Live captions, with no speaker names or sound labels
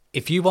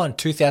If you want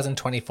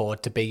 2024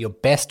 to be your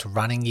best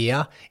running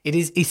year, it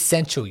is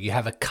essential you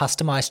have a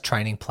customized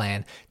training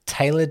plan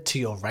tailored to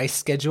your race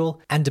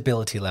schedule and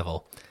ability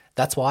level.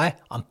 That's why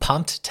I'm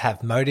pumped to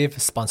have Motive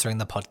sponsoring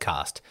the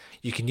podcast.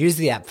 You can use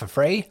the app for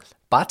free,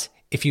 but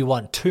if you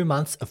want 2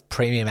 months of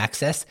premium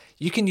access,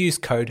 you can use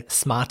code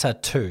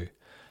SMARTER2.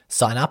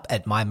 Sign up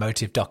at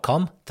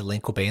mymotive.com. The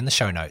link will be in the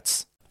show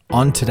notes.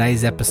 On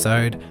today's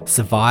episode,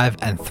 survive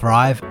and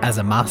thrive as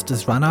a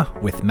Masters runner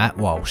with Matt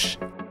Walsh.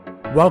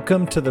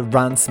 Welcome to the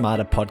Run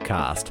Smarter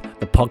podcast,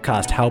 the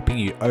podcast helping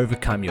you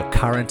overcome your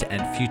current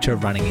and future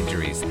running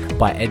injuries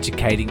by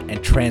educating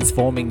and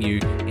transforming you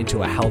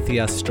into a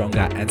healthier,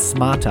 stronger, and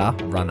smarter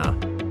runner.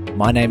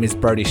 My name is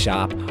Brody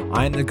Sharp.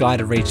 I am the guy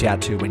to reach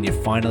out to when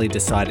you've finally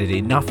decided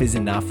enough is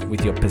enough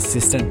with your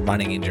persistent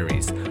running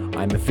injuries.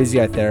 I'm a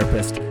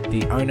physiotherapist,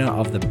 the owner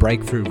of the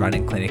Breakthrough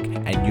Running Clinic,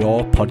 and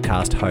your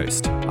podcast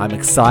host. I'm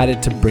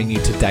excited to bring you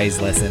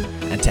today's lesson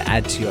and to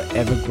add to your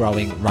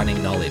ever-growing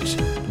running knowledge.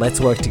 Let's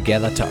work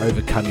together to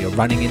overcome your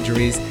running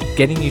injuries,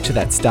 getting you to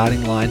that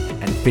starting line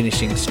and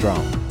finishing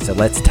strong. So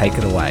let's take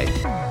it away.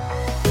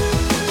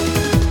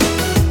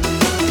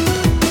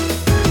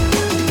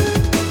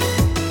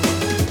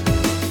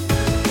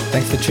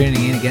 Thanks for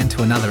tuning in again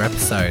to another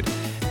episode.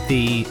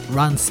 The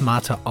Run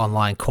Smarter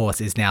online course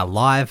is now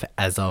live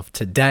as of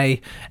today,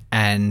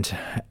 and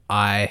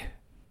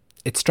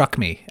it struck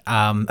me.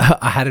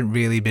 I hadn't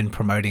really been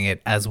promoting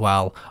it as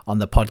well on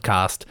the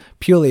podcast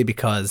purely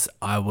because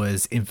I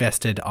was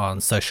invested on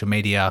social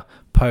media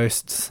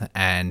posts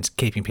and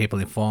keeping people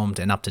informed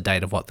and up to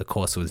date of what the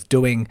course was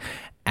doing,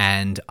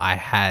 and I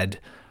had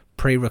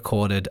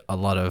pre-recorded a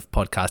lot of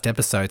podcast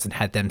episodes and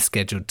had them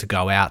scheduled to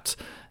go out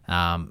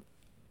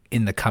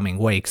in the coming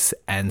weeks.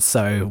 And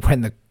so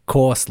when the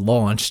course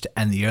launched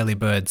and the early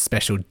bird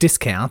special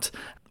discount,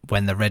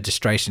 when the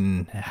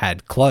registration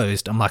had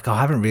closed, I'm like, I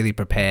haven't really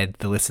prepared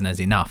the listeners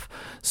enough.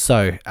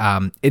 So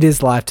it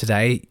is live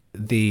today.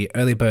 The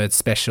early bird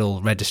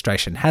special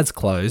registration has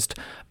closed,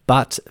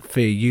 but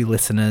for you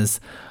listeners,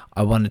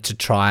 I wanted to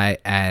try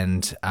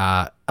and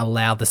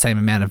allow the same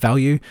amount of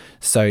value.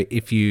 So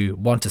if you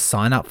want to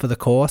sign up for the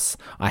course,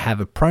 I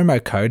have a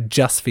promo code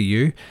just for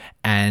you.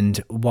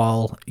 And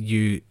while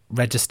you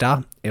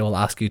register, it will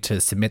ask you to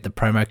submit the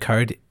promo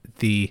code.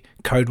 The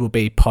code will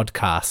be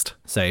podcast.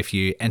 So if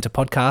you enter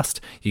podcast,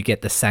 you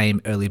get the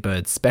same early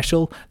bird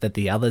special that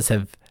the others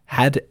have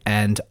had.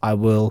 And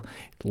I'll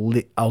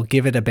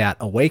give it about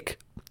a week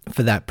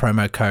for that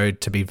promo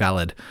code to be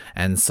valid.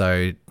 And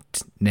so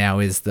now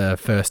is the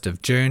 1st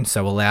of June,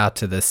 so we'll allow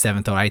to the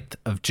 7th or 8th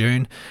of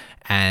June.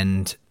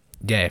 And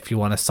yeah, if you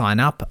want to sign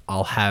up,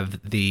 I'll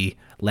have the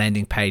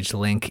landing page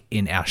link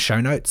in our show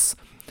notes.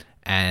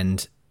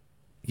 And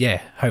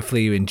yeah,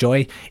 hopefully you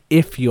enjoy.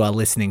 If you are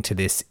listening to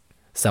this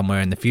somewhere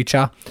in the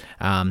future,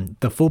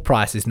 the full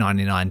price is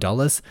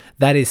 $99.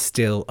 That is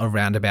still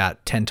around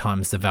about 10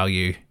 times the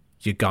value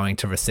you're going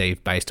to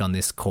receive based on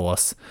this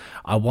course.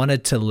 I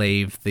wanted to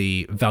leave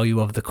the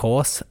value of the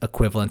course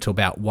equivalent to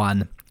about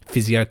one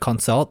physio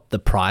consult, the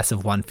price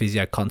of one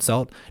physio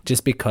consult,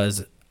 just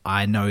because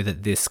I know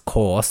that this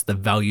course, the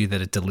value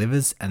that it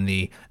delivers and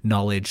the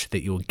knowledge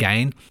that you'll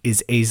gain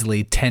is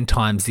easily 10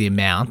 times the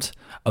amount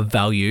of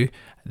value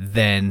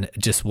than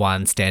just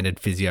one standard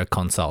physio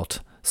consult.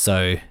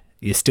 So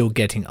you're still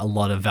getting a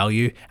lot of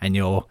value and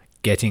you're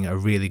getting a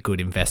really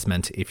good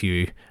investment if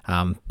you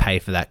pay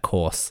for that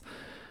course.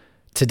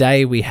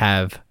 Today we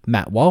have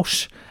Matt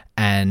Walsh,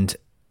 and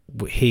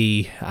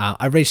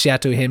I reached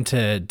out to him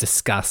to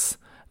discuss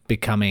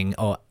becoming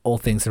all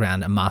things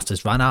around a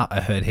Masters runner. I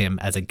heard him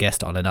as a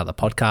guest on another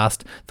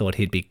podcast, thought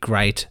he'd be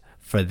great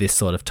for this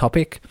sort of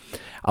topic.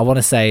 I want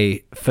to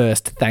say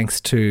first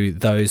thanks to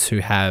those who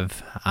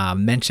have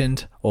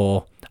mentioned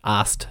or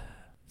asked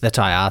that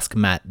I ask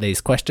Matt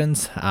these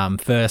questions.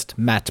 First,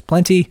 Matt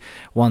Plenty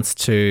wants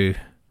to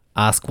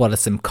ask what are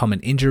some common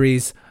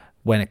injuries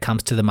when it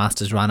comes to the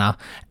Masters runner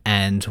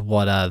and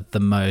what are the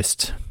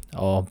most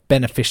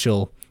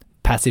beneficial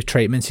passive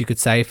treatments, you could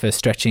say, for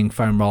stretching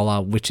foam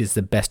roller, which is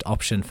the best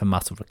option for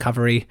muscle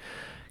recovery.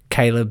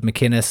 Caleb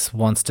McInnes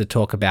wants to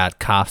talk about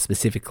calf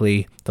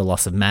specifically, the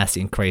loss of mass,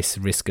 increased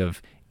risk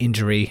of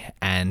injury,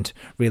 and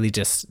really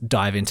just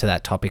dive into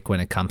that topic when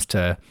it comes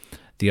to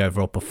the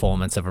overall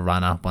performance of a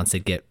runner once they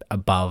get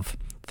above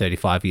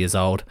 35 years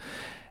old.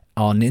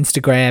 On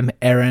Instagram,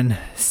 Erin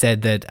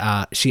said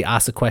that she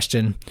asked a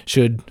question,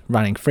 should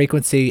running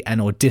frequency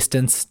and or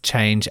distance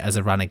change as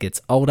a runner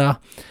gets older?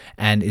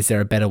 And is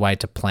there a better way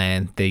to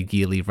plan their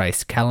yearly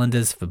race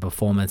calendars for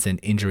performance and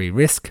injury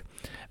risk?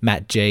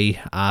 Matt G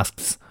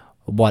asks,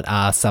 what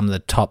are some of the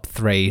top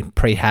 3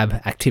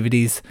 prehab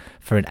activities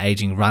for an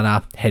aging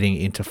runner heading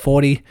into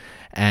 40?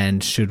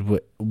 And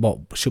what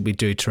should we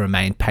do to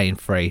remain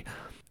pain-free?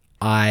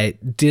 I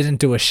didn't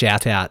do a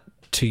shout out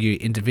to you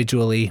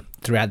individually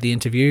throughout the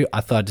interview.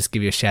 I thought I'd just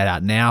give you a shout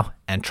out now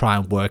and try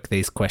and work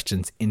these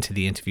questions into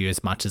the interview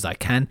as much as I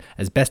can,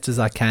 as best as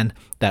I can.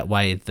 That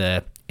way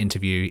the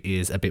interview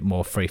is a bit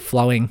more free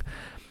flowing.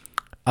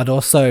 I'd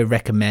also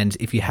recommend,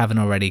 if you haven't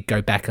already,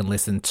 go back and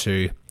listen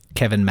to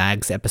Kevin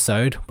Magg's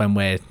episode when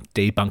we're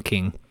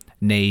debunking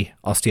knee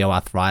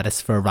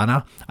osteoarthritis for a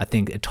runner. I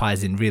think it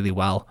ties in really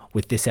well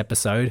with this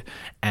episode,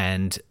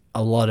 and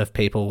a lot of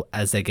people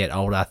as they get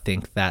older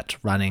think that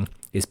running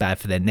is bad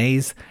for their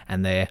knees,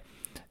 and they're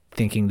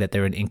thinking that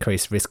they're an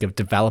increased risk of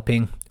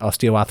developing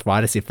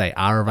osteoarthritis if they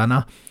are a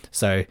runner.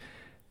 So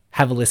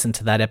have a listen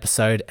to that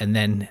episode and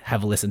then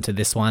have a listen to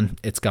this one.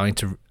 It's going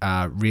to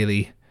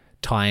really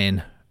tie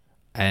in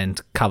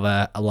and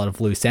cover a lot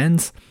of loose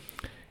ends.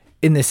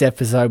 In this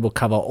episode, we'll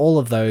cover all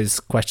of those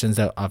questions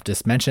that I've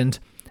just mentioned.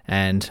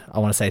 And I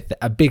want to say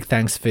a big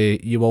thanks for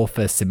you all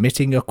for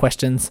submitting your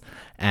questions.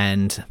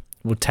 And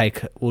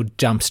we'll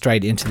jump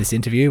straight into this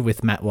interview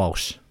with Matt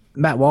Walsh.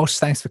 Matt Walsh,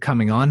 thanks for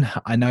coming on.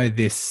 I know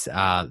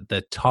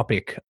the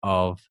topic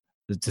of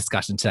the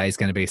discussion today is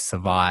going to be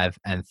survive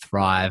and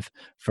thrive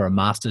for a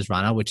masters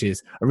runner, which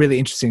is a really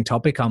interesting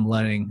topic.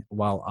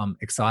 I'm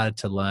excited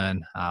to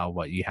learn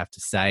what you have to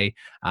say.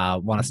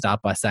 Want to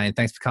start by saying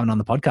thanks for coming on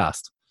the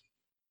podcast.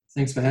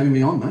 Thanks for having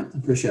me on, mate. I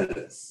appreciate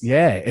it.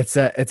 Yeah, it's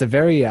a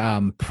very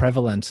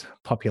prevalent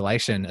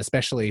population,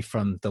 especially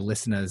from the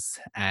listeners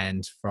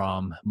and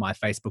from my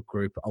Facebook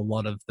group. A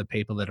lot of the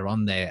people that are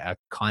on there are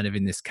kind of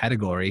in this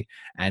category.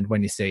 And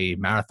when you see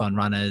marathon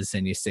runners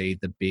and you see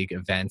the big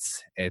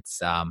events,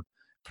 it's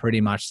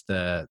pretty much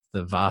the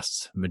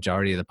vast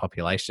majority of the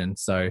population.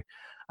 So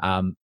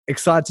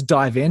excited to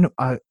dive in.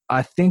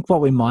 I think what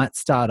we might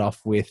start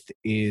off with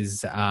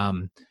is at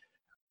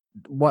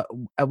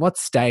what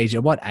stage,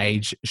 at what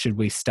age should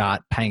we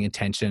start paying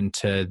attention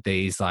to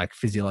these like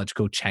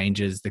physiological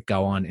changes that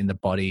go on in the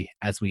body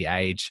as we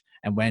age,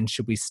 and when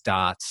should we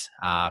start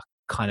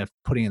kind of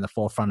putting in the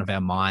forefront of our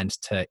mind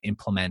to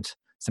implement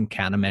some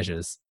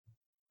countermeasures?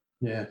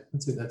 Yeah,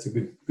 that's a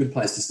good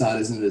place to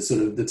start, isn't it? It's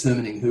sort of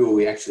determining who are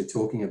we actually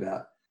talking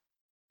about,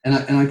 and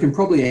I can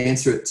probably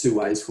answer it two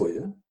ways for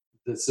you.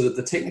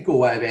 The technical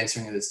way of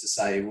answering it is to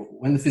say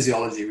when the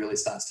physiology really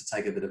starts to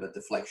take a bit of a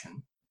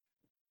deflection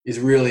is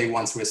really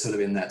once we're sort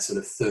of in that sort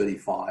of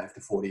 35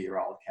 to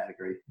 40-year-old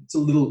category. It's a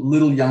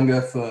little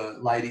younger for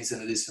ladies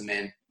than it is for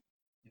men.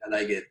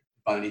 They get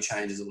bony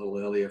changes a little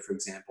earlier, for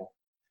example.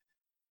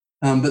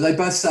 But they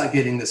both start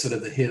getting the sort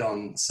of the hit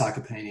on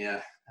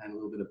sarcopenia and a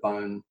little bit of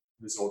bone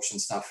resorption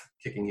stuff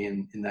kicking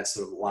in that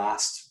sort of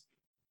last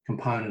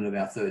component of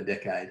our third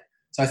decade.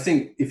 So I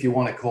think if you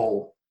want to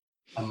call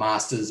a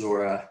masters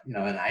or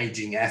an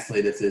aging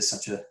athlete, if there's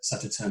such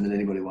a term that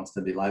anybody wants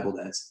to be labelled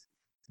as,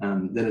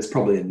 then it's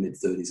probably in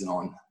mid-30s and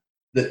on.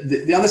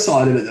 The other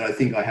side of it that I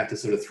think I have to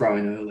sort of throw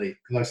in early,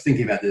 because I was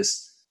thinking about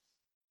this,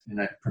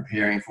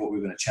 preparing for what we're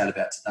going to chat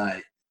about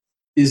today,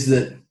 is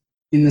that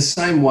in the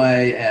same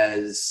way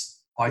as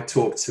I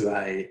talk to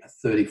a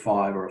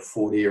 35 or a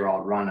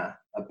 40-year-old runner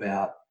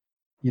about,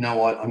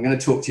 I'm going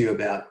to talk to you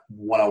about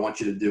what I want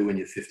you to do when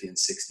you're 50 and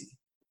 60.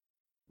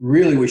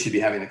 Really, we should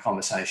be having a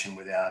conversation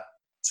with our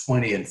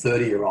 20 and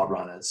 30-year-old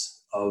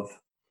runners of,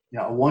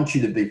 I want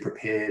you to be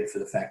prepared for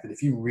the fact that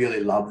if you really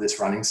love this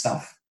running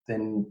stuff,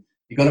 then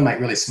you've got to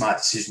make really smart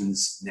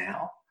decisions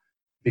now,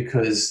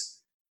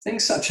 because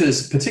things such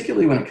as,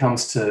 particularly when it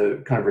comes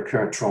to kind of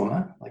recurrent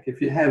trauma, like if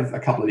you have a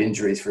couple of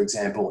injuries, for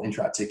example,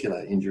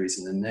 intra-articular injuries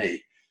in the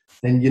knee,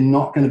 then you're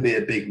not going to be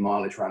a big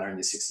mileage runner in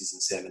your 60s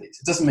and 70s.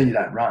 It doesn't mean you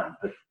don't run,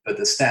 but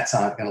the stats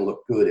aren't going to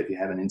look good if you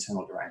have an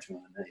internal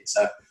derangement in the knee.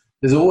 So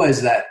there's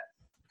always that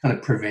kind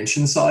of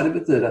prevention side of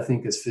it that I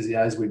think as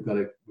physios we've got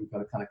to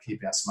kind of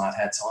keep our smart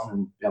hats on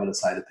and be able to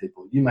say to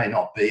people, you may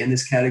not be in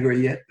this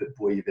category yet, but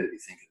boy, you better be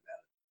thinking about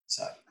it.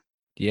 So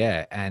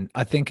yeah, and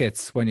I think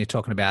it's when you're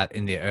talking about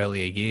in the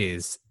earlier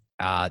years,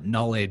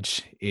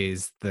 knowledge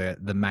is the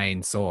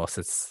main source.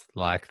 It's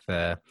like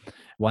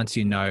once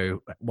you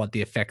know what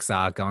the effects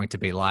are going to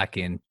be like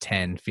in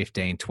 10,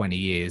 15, 20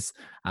 years,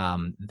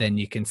 then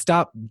you can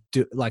start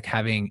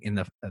having in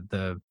the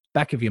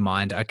back of your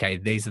mind, okay,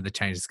 these are the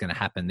changes going to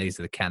happen. These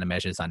are the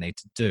countermeasures I need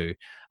to do.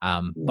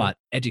 But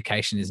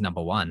education is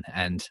number one.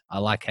 And I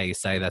like how you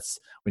say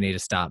we need to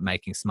start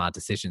making smart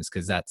decisions,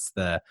 because that's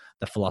the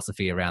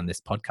philosophy around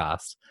this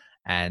podcast.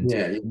 And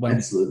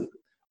absolutely.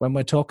 When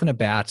we're talking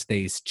about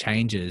these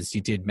changes,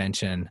 you did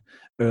mention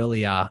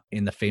earlier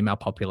in the female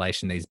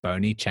population, these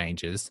bony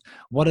changes.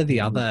 What are the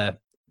other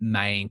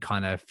main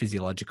kind of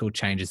physiological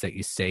changes that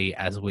you see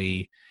as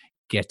we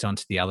get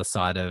onto the other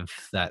side of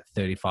that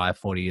 35,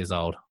 40 years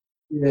old?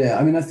 Yeah,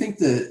 I mean, I think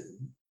the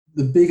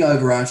big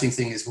overarching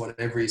thing is what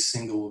every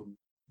single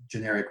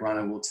generic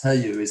runner will tell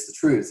you is the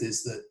truth,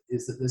 is that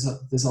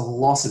there's a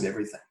loss of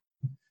everything.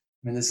 I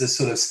mean, there's this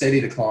sort of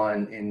steady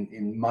decline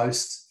in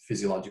most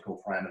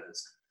physiological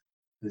parameters.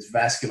 There's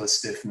vascular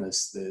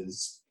stiffness,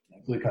 there's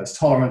glucose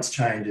tolerance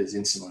changes,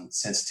 insulin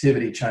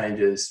sensitivity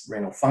changes,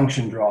 renal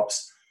function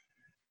drops,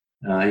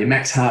 your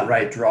max heart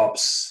rate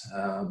drops,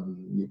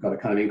 you've got to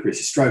kind of increase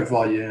your stroke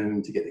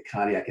volume to get the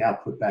cardiac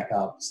output back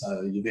up,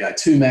 so your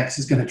VO2 max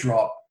is going to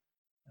drop,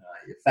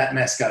 your fat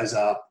mass goes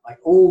up. Like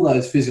all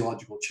those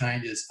physiological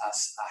changes are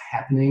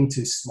happening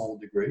to small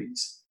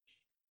degrees.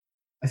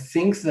 I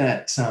think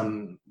that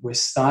we're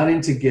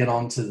starting to get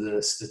onto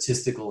the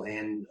statistical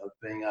end of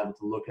being able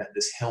to look at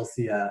this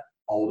healthier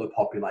older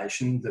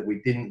population that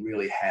we didn't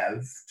really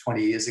have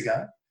 20 years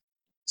ago.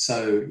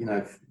 So,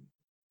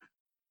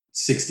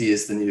 60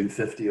 is the new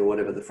 50 or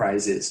whatever the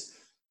phrase is,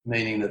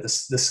 meaning that the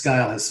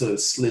scale has sort of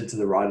slid to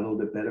the right a little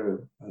bit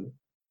better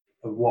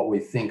of what we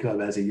think of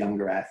as a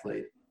younger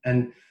athlete.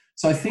 And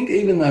so I think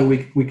even though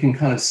we can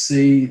kind of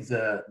see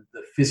the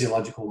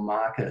physiological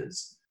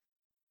markers,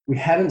 we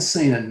haven't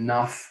seen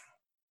enough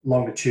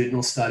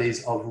longitudinal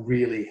studies of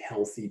really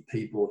healthy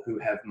people who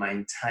have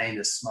maintained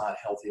a smart,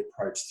 healthy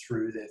approach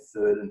through their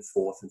third and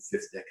fourth and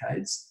fifth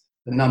decades.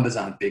 The numbers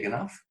aren't big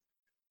enough,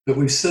 but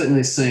we've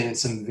certainly seen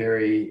some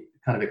very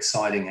kind of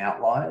exciting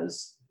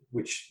outliers,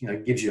 which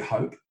gives you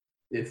hope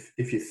if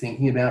you're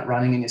thinking about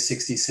running in your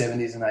 60s,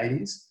 70s, and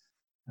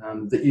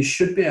 80s, that you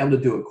should be able to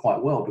do it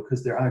quite well,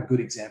 because there are good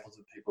examples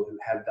of people who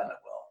have done it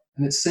well.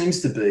 And it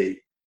seems to be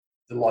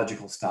the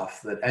logical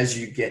stuff that as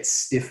you get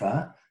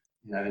stiffer,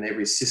 in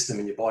every system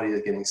in your body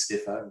is getting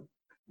stiffer.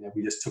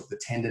 We just took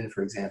the tendon,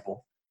 for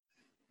example,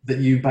 that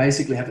you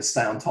basically have to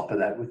stay on top of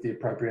that with the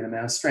appropriate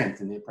amount of strength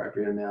and the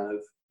appropriate amount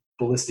of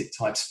ballistic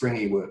type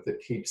springy work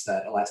that keeps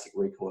that elastic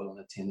recoil on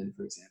a tendon,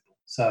 for example.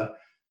 So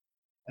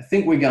I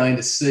think we're going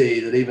to see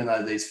that even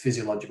though these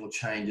physiological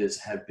changes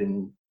have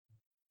been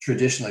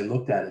traditionally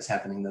looked at as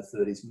happening in the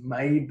 30s,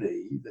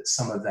 maybe that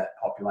some of that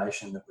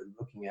population that we're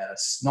looking at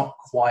is not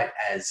quite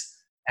as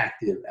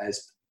active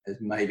as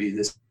maybe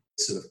this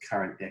sort of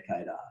current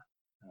decade are.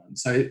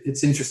 So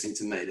it's interesting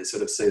to me to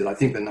sort of see that. I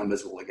think the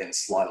numbers will again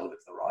slide a little bit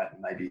to the right,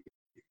 and maybe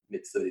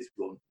mid-30s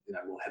we'll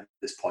have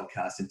this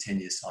podcast in 10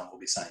 years' time, we'll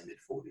be saying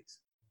mid-40s.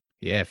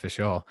 Yeah, for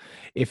sure.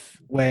 If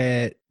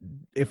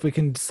we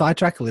can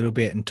sidetrack a little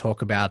bit and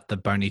talk about the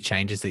bony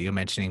changes that you're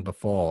mentioning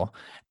before,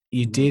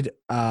 you did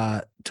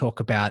talk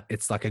about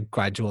it's like a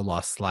gradual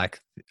loss. Like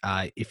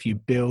if you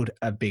build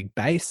a big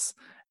base,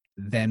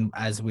 then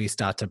as we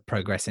start to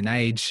progress in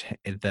age,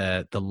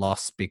 the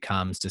loss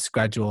becomes just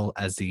gradual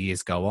as the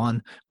years go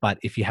on. But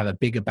if you have a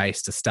bigger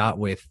base to start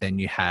with, then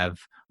you have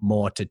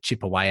more to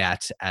chip away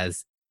at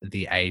as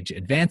the age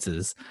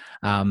advances.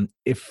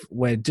 If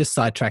we're just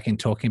sidetracking,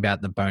 talking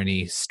about the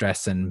bony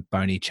stress and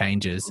bony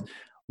changes,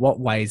 what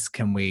ways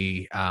can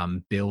we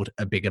build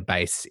a bigger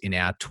base in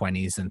our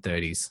 20s and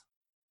 30s?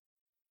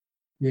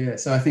 Yeah,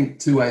 so I think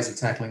two ways of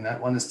tackling that.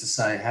 One is to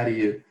say, how do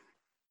you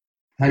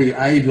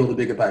build a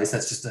bigger base?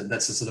 That's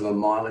a sort of a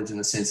mileage and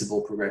a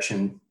sensible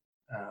progression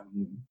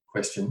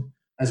question,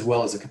 as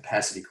well as a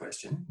capacity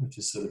question, which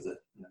is sort of the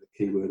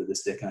key word of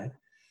this decade.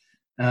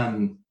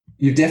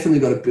 You've definitely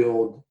got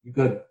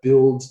to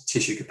build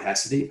tissue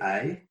capacity,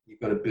 A. You've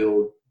got to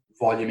build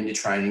volume in your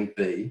training,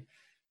 B.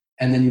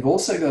 And then you've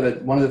also got to,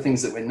 one of the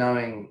things that we're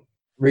knowing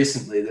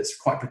recently that's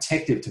quite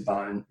protective to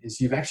bone is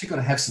you've actually got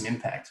to have some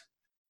impact.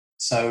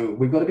 So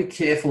we've got to be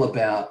careful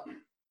about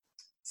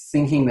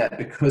thinking that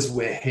because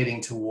we're heading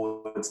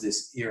towards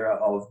this era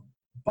of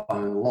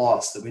bone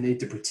loss, that we need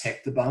to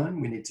protect the bone.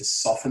 We need to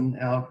soften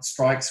our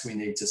strikes. We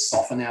need to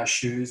soften our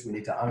shoes. We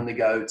need to only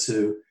go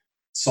to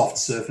soft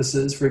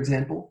surfaces, for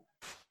example,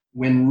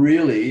 when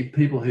really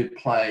people who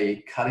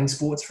play cutting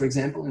sports, for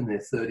example, in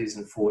their 30s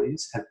and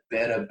 40s have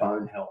better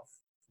bone health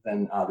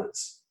than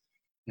others.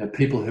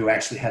 People who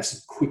actually have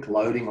some quick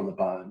loading on the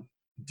bone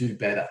do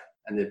better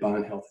and their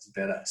bone health is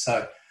better.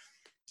 So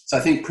I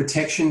think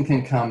protection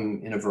can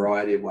come in a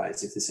variety of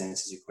ways, if this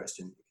answers your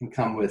question. It can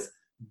come with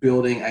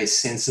building a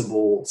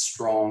sensible,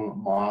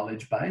 strong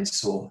mileage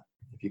base, or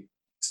if you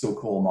still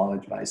call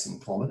mileage base in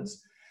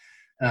kilometres.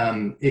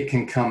 It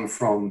can come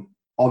from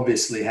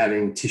obviously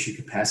having tissue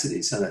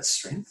capacity, so that's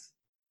strength.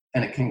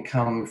 And it can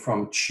come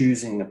from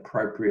choosing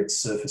appropriate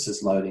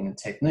surfaces, loading and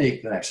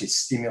technique that actually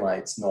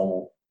stimulates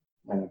normal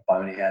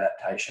bony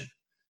adaptation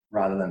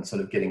rather than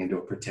sort of getting into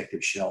a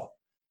protective shell.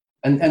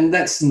 And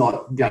that's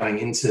not going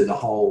into the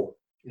whole,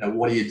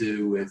 what do you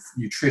do with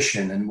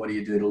nutrition and what do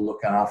you do to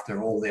look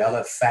after all the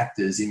other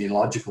factors,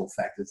 immunological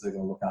factors that are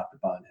going to look after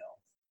bone health.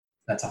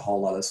 That's a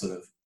whole other sort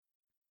of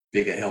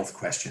bigger health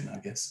question, I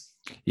guess.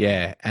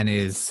 Yeah, and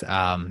is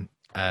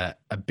a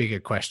bigger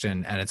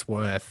question, and it's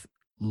worth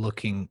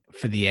looking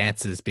for the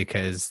answers,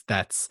 because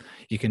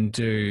you can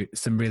do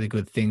some really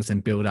good things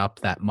and build up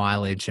that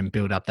mileage and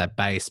build up that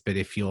base. But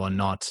if you're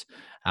not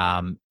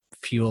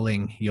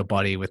fueling your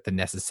body with the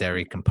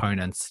necessary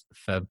components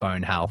for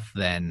bone health,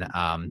 then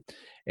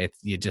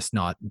you're just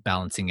not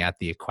balancing out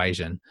the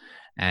equation.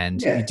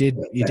 And you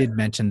did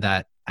mention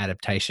that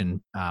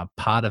adaptation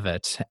part of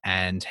it,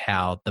 and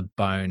how the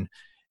bone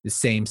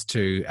seems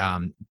to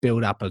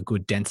build up a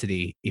good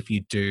density if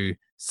you do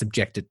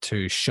subject it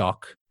to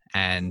shock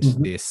and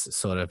this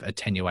sort of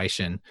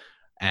attenuation.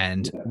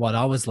 And what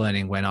I was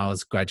learning when I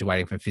was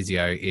graduating from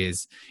physio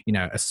is,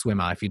 a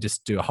swimmer, if you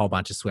just do a whole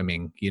bunch of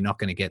swimming, you're not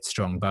going to get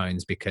strong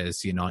bones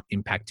because you're not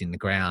impacting the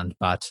ground.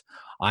 But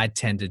I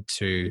tended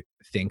to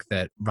think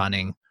that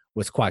running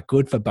was quite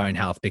good for bone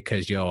health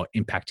because you're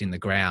impacting the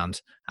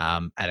ground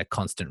at a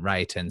constant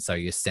rate. And so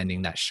you're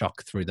sending that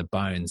shock through the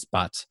bones.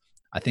 But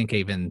I think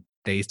even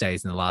these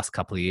days, in the last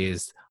couple of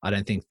years, I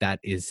don't think that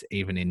is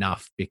even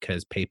enough,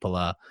 because people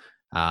are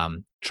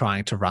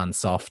trying to run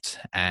soft,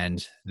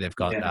 and they've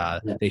got Yeah.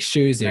 these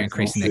shoes, they're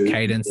Natural increasing their shoe.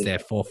 cadence, Yeah. their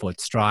forefoot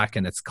strike,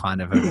 and it's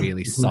kind of a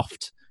really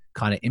soft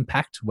kind of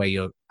impact where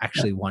you're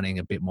actually wanting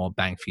a bit more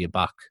bang for your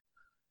buck.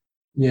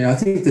 Yeah, I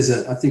think there's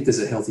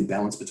a healthy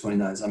balance between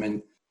those. I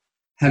mean,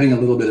 having a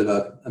little bit of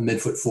a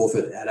midfoot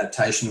forefoot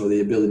adaptation, or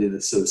the ability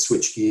to sort of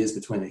switch gears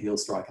between a heel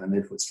strike and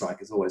a midfoot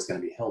strike, is always going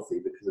to be healthy,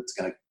 because it's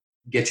going to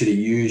get you to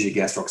use your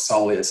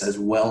gastroc-soleus as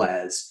well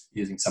as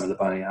using some of the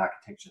bony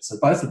architecture. So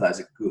both of those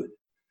are good.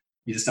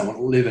 You just don't want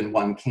to live in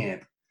one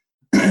camp.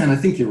 And I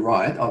think you're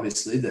right,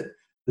 obviously, that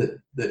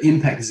the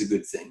impact is a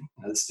good thing.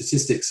 The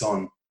statistics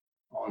on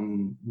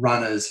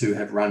runners who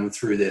have run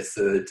through their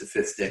third to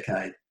fifth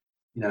decade,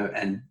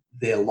 and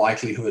their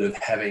likelihood of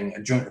having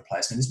a joint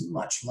replacement is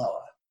much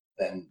lower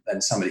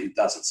than somebody who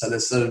doesn't. So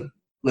there's sort of,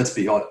 let's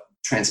be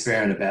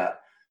transparent about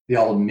the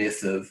old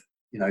myth of,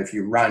 if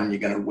you run, you're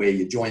going to wear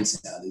your joints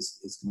out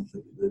is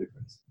completely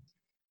ludicrous.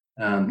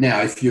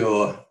 Now, if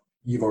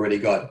you've already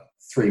got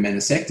 3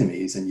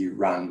 meniscectomies and you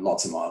run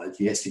lots of mileage,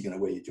 yes, you're going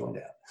to wear your joint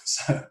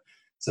out.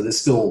 So there's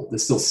still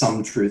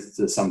some truth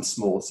to some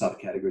small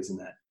subcategories in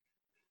that.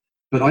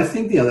 But I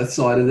think the other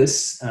side of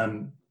this,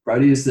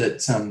 Brody, is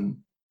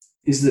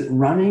that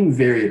running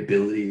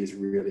variability is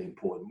really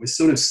important. We're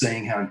sort of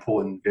seeing how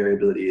important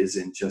variability is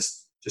in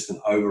just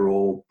an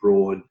overall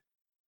broad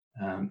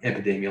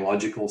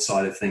epidemiological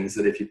side of things,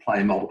 that if you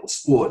play multiple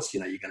sports,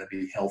 you're going to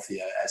be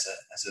healthier as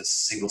a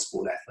single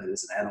sport athlete,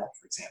 as an adult,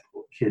 for example,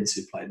 or kids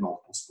who played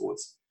multiple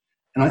sports.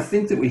 And I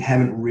think that we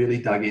haven't really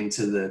dug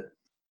into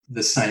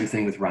the same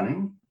thing with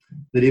running,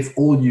 that if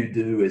all you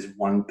do is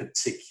one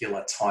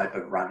particular type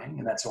of running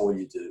and that's all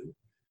you do,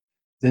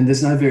 then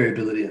there's no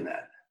variability in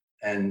that.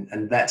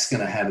 And that's going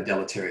to have a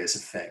deleterious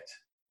effect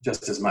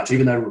just as much.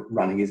 Even though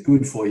running is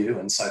good for you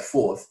and so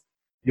forth,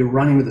 you're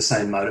running with the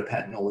same motor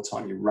pattern all the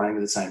time. You're running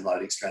with the same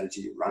loading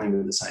strategy. You're running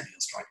with the same heel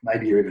strike.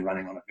 Maybe you're even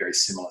running on a very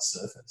similar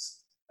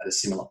surface at a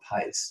similar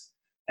pace.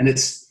 And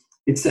it's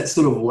that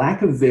sort of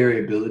lack of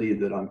variability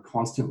that I'm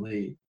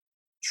constantly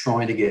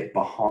trying to get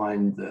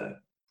behind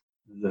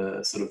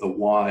the sort of the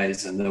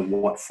whys and the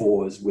what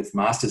fors with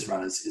masters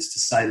runners, is to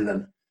say to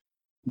them,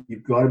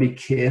 you've got to be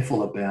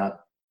careful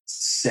about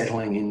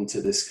settling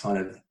into this kind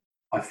of,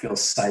 I feel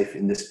safe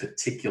in this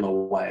particular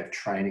way of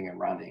training and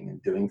running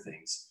and doing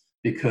things.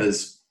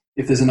 Because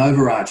if there's an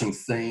overarching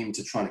theme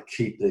to trying to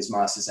keep these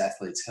masters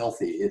athletes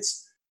healthy,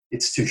 it's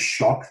to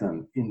shock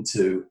them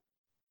into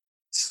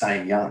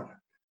staying young,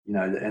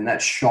 and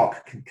that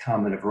shock can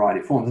come in a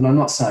variety of forms. And I'm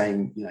not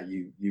saying,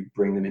 you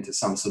bring them into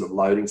some sort of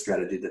loading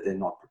strategy that they're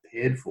not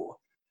prepared for.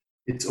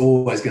 It's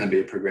always going to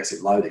be a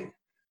progressive loading,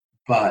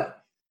 but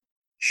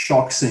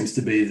shock seems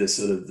to be the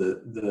sort of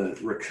the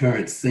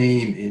recurrent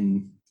theme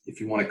in, if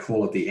you want to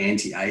call it, the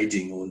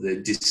anti-aging or the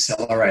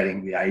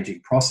decelerating the aging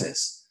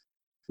process.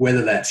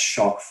 Whether that's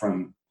shock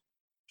from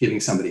giving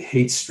somebody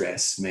heat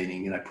stress,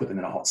 meaning, put them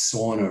in a hot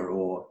sauna,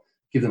 or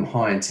give them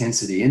high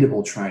intensity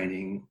interval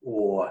training,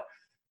 or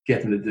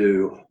get them to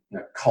do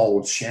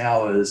cold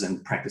showers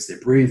and practice their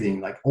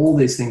breathing, like all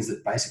these things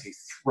that basically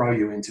throw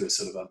you into a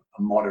sort of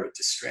a moderate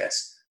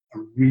distress,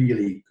 are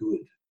really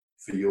good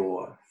for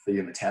your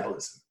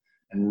metabolism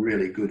and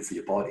really good for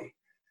your body.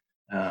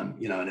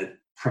 And it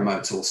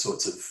promotes all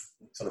sorts of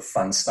sort of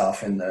fun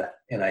stuff in the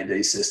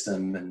NAD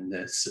system and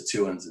the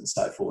sirtuins and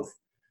so forth,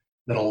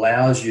 that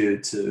allows you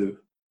to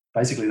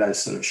basically,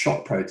 those sort of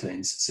shock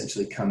proteins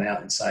essentially come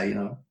out and say,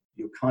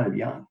 you're kind of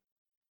young.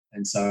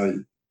 And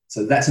so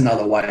that's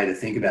another way to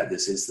think about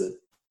this, is that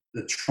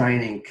the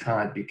training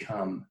can't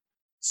become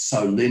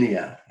so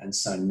linear and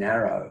so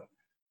narrow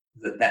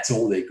that that's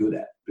all they're good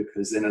at,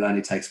 because then it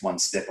only takes one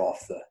step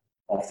off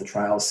the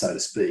trail, so to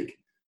speak,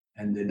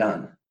 and they're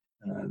done.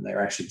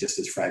 They're actually just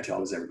as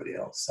fragile as everybody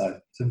else. So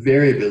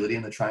variability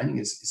in the training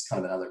is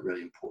kind of another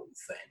really important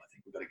theme I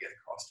think we've got to get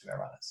across to our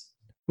runners.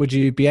 Would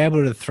you be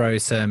able to throw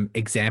some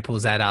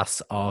examples at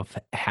us of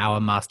how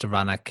a master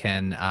runner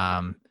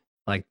can,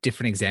 like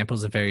different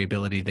examples of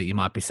variability that you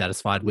might be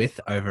satisfied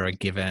with over a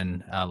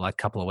given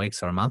couple of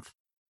weeks or a month?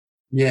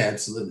 Yeah,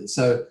 absolutely.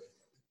 So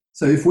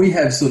if we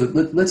have sort of,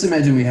 let's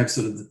imagine we have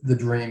sort of the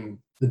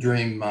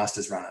dream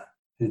masters runner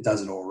who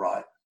does it all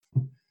right.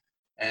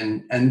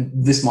 And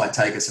this might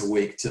take us a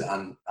week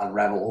to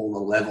unravel all the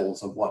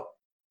levels of what,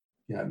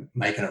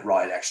 making it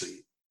right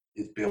actually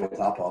is built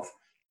up of.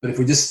 But if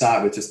we just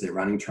start with just their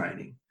running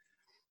training,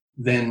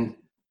 then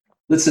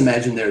let's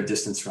imagine they're a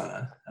distance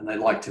runner and they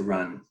like to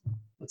run,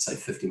 let's say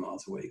 50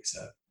 miles a week. So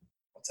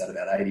what's that,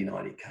 about 80,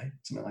 90K,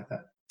 something like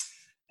that.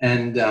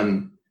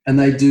 And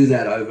they do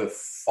that over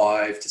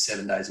 5 to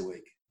 7 days a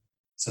week.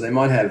 So they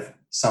might have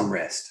some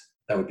rest.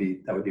 That would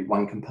be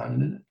one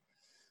component in it.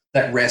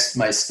 That rest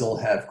may still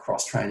have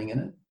cross training in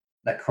it.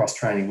 That cross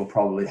training will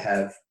probably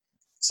have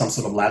some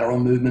sort of lateral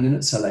movement in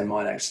it. So they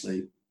might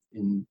actually,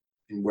 in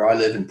where I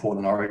live in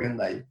Portland, Oregon,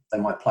 they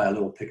might play a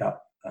little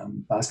pickup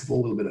basketball,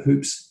 a little bit of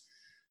hoops.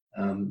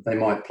 They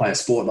might play a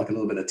sport like a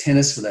little bit of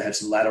tennis where they have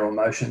some lateral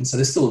motion. So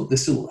they're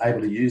still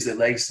able to use their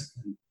legs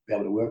be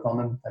able to work on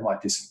them. They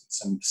might do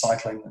some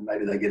cycling, and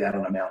maybe they get out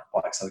on a mountain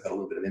bike, so they've got a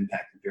little bit of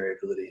impact and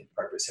variability and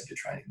proprioceptive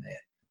training there.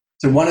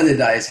 So one of their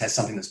days has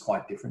something that's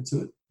quite different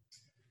to it.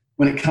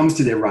 When it comes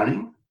to their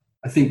running,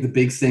 I think the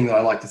big thing that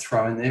I like to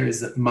throw in there is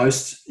that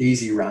most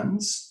easy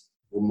runs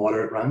or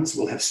moderate runs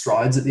will have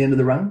strides at the end of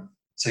the run.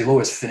 So you'll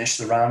always finish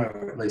the run,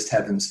 or at least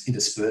have them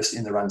interspersed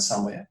in the run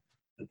somewhere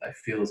that they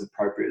feel is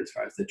appropriate as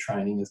far as their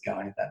training is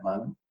going at that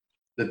moment,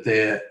 that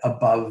they're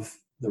above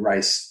the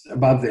race,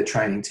 above their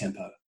training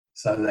tempo.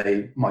 So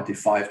they might do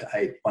 5 to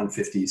 8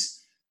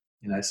 150s,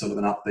 sort of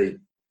an upbeat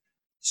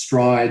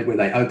stride where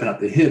they open up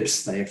their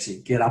hips, they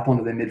actually get up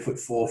onto their midfoot,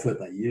 forefoot,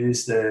 they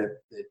use their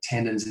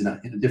tendons in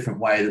a different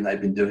way than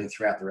they've been doing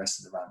throughout the rest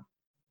of the run.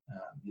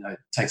 It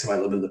takes away a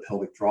little bit of the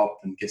pelvic drop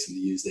and gets them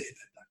to use their hip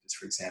abductors,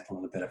 for example,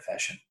 in a better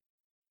fashion.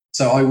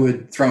 So I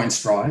would throw in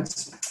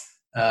strides.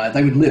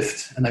 They would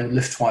lift, and they would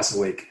lift twice a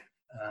week.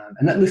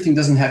 And that lifting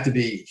doesn't have to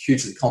be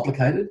hugely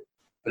complicated,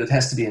 but it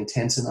has to be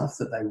intense enough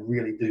that they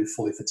really do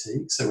fully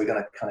fatigue. So we're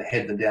going to kind of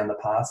head them down the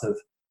path of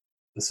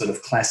the sort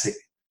of classic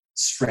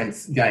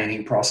strength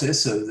gaining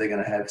process. So they're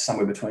going to have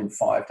somewhere between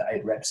 5 to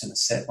 8 reps in a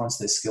set once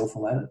they're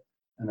skillful at it.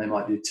 And they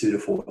might do 2 to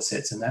 4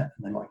 sets in that.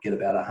 And they might get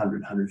about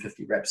 100,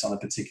 150 reps on a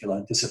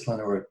particular discipline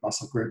or a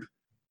muscle group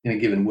in a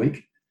given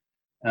week.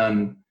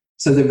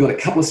 So they've got a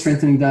couple of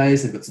strengthening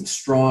days. They've got some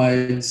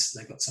strides.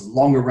 They've got some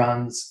longer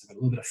runs. They've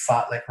got a little bit of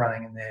fartlek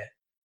running in there.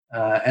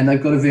 And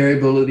they've got a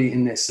variability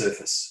in their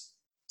surface.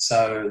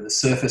 So the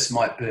surface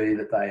might be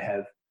that they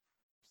have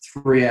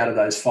 3 out of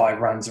those 5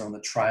 runs are on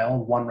the trail,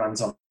 1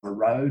 runs on a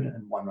road,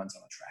 and 1 runs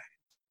on a track.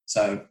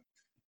 So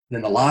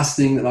then the last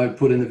thing that I would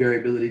put in the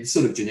variability,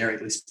 sort of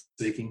generically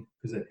speaking,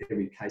 because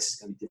every case is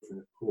going to be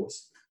different, of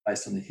course,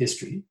 based on the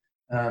history,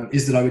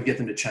 is that I would get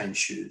them to change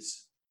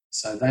shoes.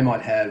 So they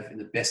might have, in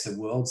the best of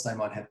worlds, they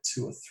might have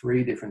 2 or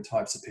 3 different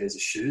types of pairs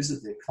of shoes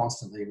that they're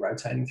constantly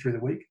rotating through the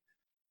week.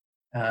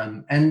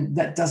 And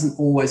that doesn't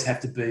always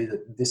have to be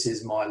that this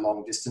is my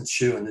long distance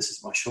shoe and this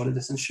is my shorter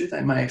distance shoe.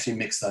 They may actually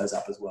mix those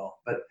up as well.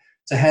 But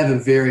to have a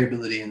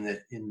variability in the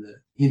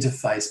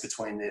interface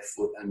between their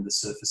foot and the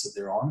surface that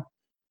they're on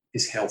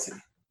is healthy.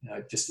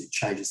 It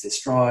changes their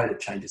stride, it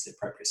changes their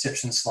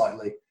proprioception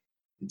slightly,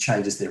 it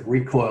changes their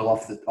recoil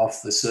off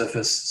the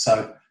surface.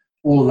 So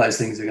all of those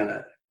things are going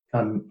to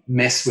kind of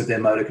mess with their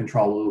motor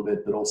control a little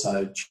bit, but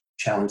also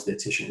challenge their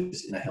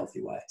tissues in a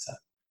healthy way. So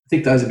I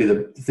think those would be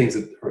the things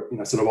that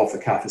are, sort of off the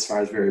cuff as far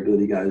as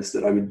variability goes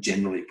that I would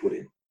generally put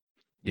in.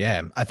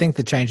 Yeah, I think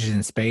the changes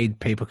in speed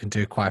people can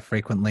do quite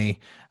frequently.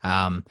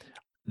 When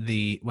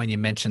you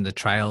mentioned the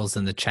trails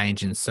and the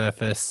change in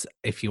surface,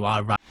 if you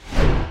are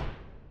running,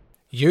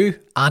 you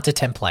aren't a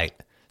template,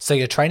 so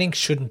your training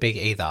shouldn't be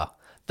either.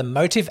 The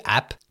Motive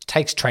app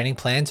takes training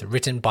plans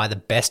written by the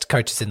best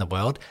coaches in the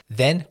world,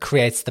 then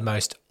creates the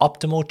most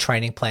optimal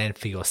training plan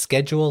for your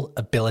schedule,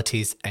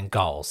 abilities, and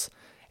goals.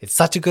 It's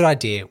such a good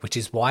idea, which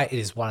is why it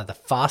is one of the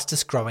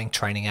fastest growing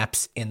training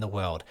apps in the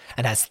world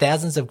and has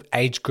thousands of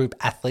age group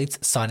athletes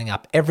signing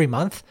up every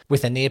month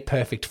with a near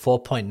perfect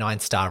 4.9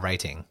 star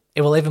rating.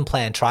 It will even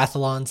plan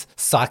triathlons,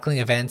 cycling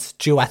events,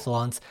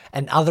 duathlons,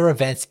 and other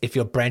events if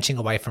you're branching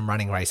away from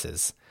running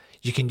races.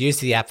 You can use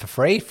the app for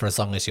free for as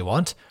long as you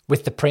want,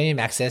 with the premium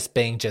access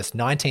being just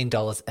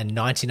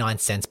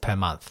 $19.99 per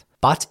month.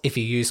 But if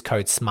you use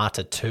code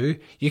SMARTER2,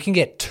 you can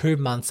get 2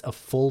 months of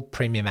full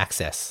premium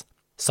access.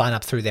 Sign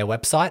up through their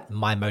website,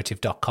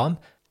 mymotive.com,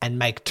 and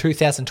make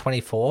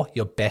 2024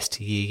 your best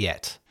year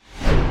yet.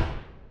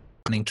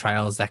 Running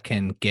trails that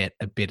can get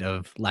a bit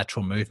of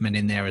lateral movement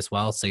in there as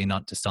well, so you're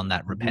not just on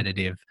that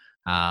repetitive,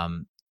 that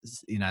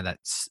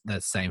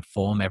same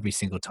form every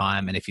single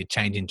time. And if you're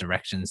changing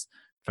directions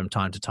from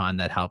time to time,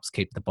 that helps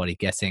keep the body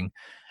guessing.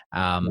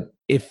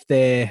 If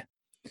they're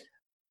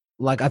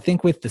I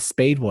think with the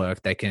speed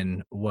work, they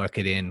can work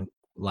it in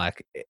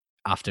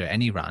after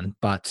any run,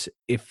 but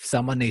if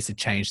someone needs to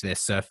change their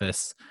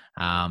surface,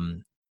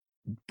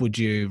 would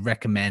you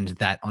recommend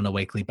that on a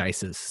weekly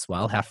basis as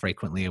well? How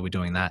frequently are we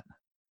doing that?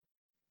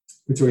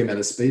 We're talking about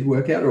a speed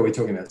workout, or are we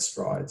talking about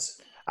strides?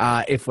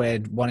 If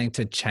we're wanting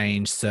to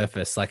change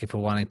surface, if we're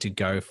wanting to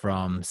go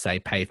from, say,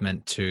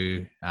 pavement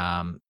to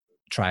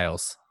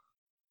trails.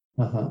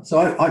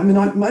 So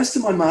most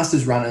of my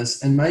masters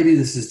runners, and maybe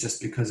this is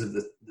just because of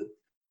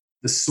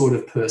the sort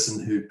of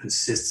person who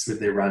persists with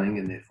their running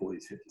in their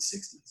 40s, 50s,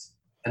 60s.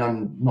 And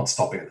I'm not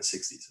stopping at the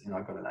 60s.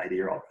 I've got an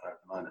 80-year-old at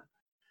the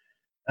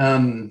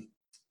moment.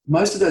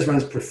 Most of those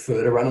runners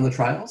prefer to run on the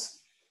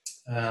trails.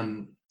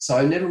 So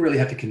I never really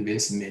have to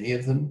convince many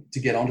of them to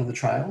get onto the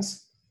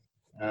trails.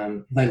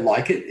 They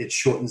like it. It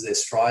shortens their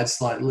stride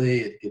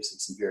slightly. It gives them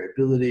some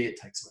variability. It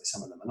takes away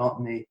some of the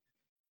monotony.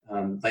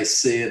 They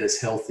see it as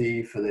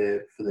healthy for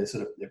their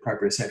sort of their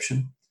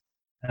proprioception.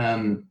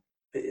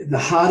 The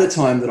harder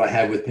time that I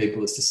have with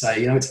people is to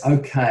say, it's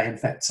okay. In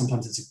fact,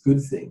 sometimes it's a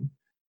good thing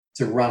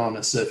to run on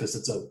a surface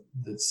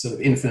that's sort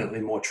of infinitely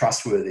more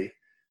trustworthy,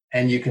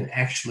 and you can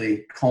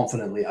actually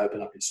confidently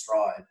open up your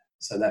stride.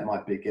 So that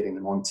might be getting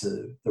them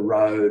onto the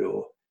road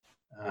or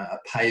a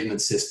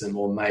pavement system,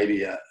 or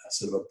maybe a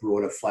sort of a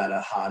broader, flatter,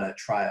 harder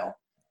trail.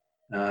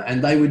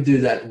 And they would do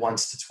that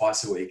once to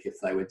twice a week if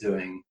they were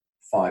doing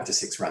 5 to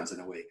 6 runs in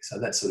a week. So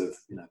that's sort of,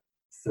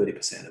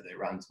 30% of their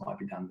runs might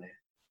be done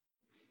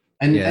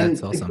there. Yeah, that's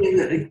And awesome.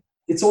 again,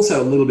 it's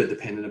also a little bit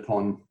dependent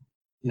upon,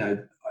 I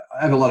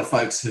have a lot of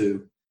folks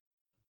who,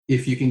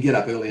 if you can get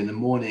up early in the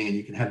morning and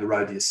you can have the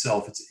road to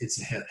yourself,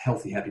 it's a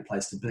healthy, happy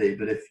place to be.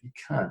 But if you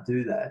can't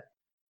do that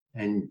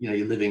and,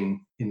 you're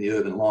living in the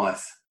urban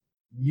life,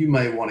 you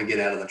may want to get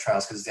out of the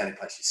trails because it's the only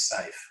place you're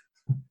safe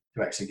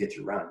to actually get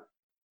your run.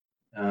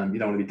 You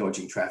don't want to be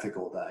dodging traffic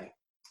all day.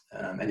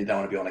 And you don't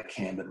want to be on a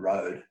cambered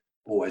road,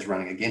 always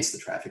running against the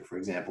traffic, for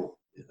example,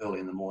 early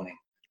in the morning,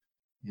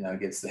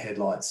 against the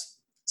headlights.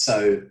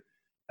 So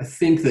I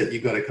think that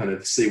you've got to kind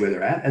of see where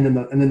they're at. And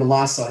then the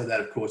last side of that,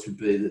 of course, would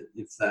be that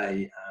if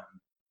they,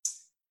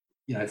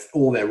 if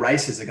all their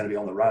races are going to be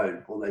on the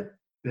road, well, they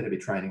better be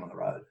training on the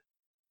road.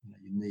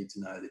 You need to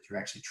know that you're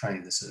actually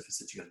training the surface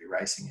that you're going to be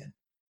racing in.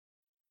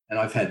 And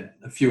I've had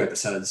a few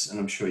episodes, and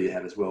I'm sure you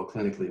have as well,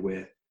 clinically,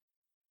 where,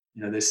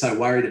 they're so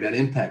worried about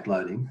impact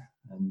loading,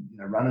 and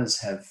runners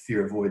have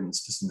fear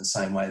avoidance just in the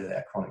same way that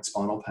our chronic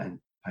spinal pain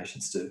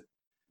patients do,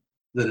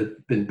 that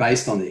have been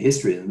based on their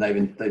history, and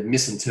they've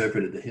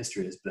misinterpreted the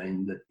history as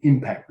being that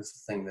impact was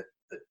the thing that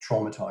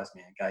traumatized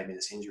me and gave me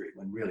this injury,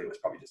 when really it was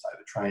probably just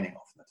overtraining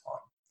often the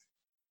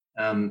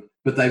time.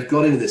 But they've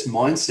got into this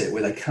mindset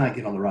where they can't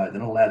get on the road.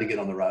 They're not allowed to get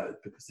on the road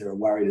because they're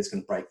worried it's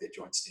going to break their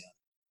joints down.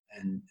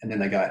 And then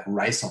they go out and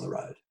race on the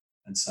road.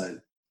 And so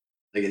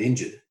they get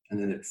injured. And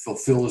then it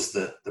fulfills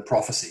the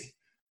prophecy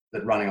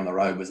that running on the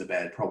road was a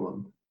bad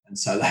problem. And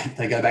so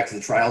they go back to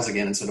the trails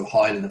again and sort of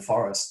hide in the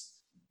forest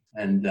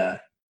and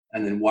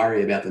then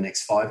worry about the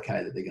next 5K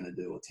that they're going to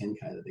do or 10K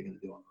that they're going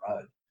to do on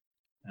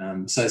the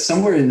road. So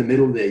somewhere in the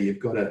middle there,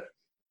 you've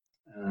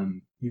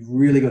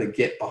really got to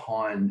get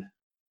behind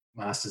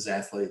masters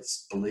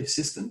athletes' belief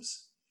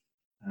systems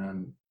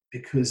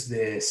because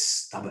they're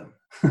stubborn.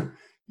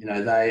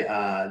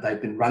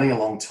 They've been running a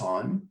long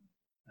time.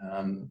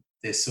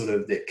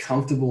 They're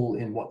comfortable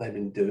in what they've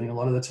been doing a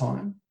lot of the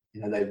time.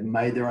 They've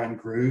made their own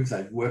grooves.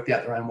 They've worked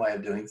out their own way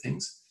of doing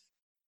things.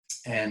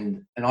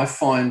 And I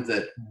find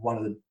that one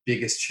of the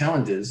biggest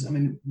challenges,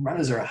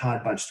 runners are a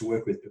hard bunch to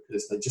work with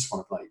because they just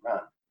want to bloody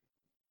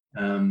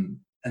run.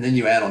 And then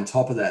you add on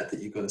top of that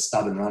you've got a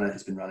stubborn runner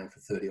who's been running for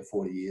 30 or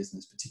 40 years in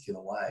this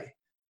particular way.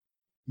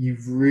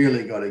 You've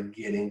really got to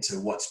get into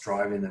what's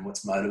driving them,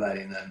 what's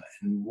motivating them,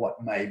 and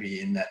what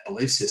maybe in that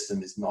belief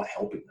system is not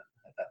helping them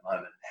at that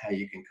moment, how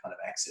you can kind of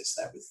access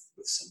that with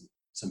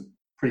some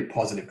pretty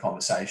positive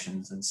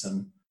conversations and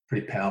some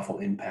pretty powerful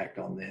impact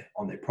on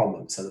their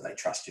problems so that they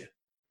trust you.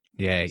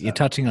 Yeah, you're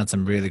touching on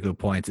some really good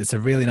points. It's a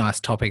really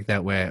nice topic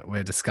that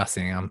we're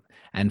discussing.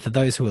 And for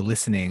those who are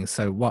listening,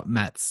 so what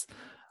Matt's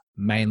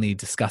mainly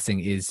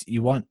discussing is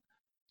you want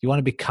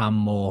to become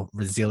more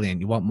resilient.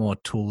 You want more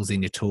tools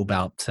in your tool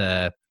belt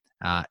to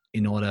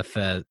in order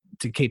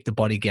to keep the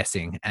body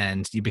guessing,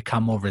 and you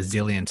become more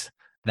resilient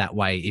that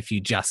way if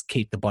you just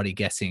keep the body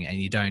guessing and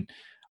you don't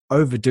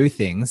overdo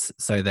things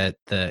so that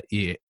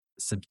you're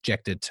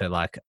subjected to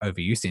like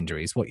overuse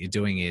injuries. What you're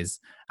doing is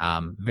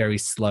very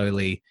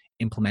slowly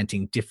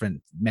implementing different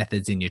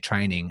methods in your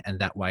training, and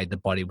that way the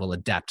body will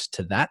adapt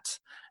to that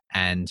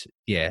and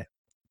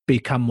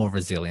become more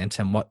resilient.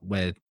 And what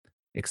we're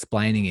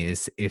explaining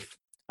is if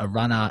a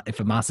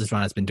master's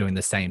runner has been doing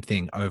the same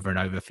thing over and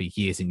over for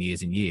years and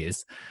years and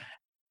years,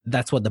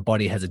 that's what the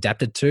body has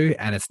adapted to,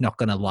 and it's not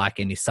going to like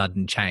any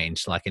sudden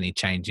change, like any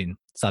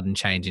sudden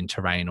change in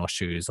terrain or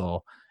shoes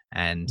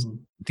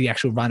the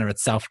actual runner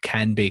itself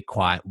can be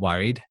quite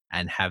worried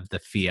and have the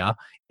fear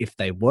if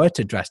they were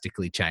to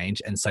drastically change.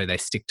 And so they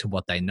stick to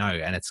what they know.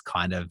 And it's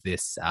kind of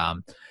this,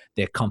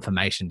 their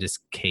confirmation just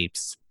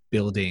keeps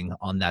building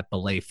on that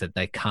belief that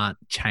they can't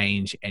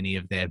change any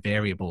of their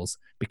variables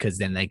because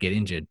then they get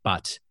injured.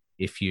 But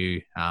if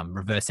you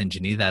reverse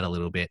engineer that a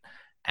little bit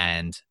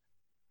and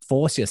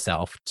force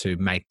yourself to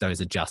make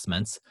those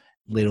adjustments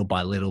little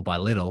by little by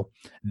little,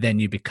 then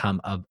you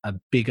become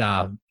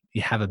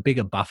you have a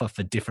bigger buffer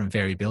for different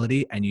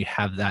variability, and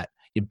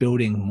you're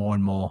building more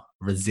and more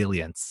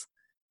resilience.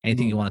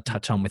 Anything you want to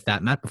touch on with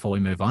that, Matt, before we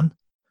move on?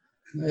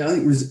 Yeah, I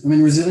think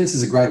resilience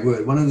is a great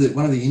word. One of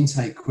the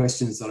intake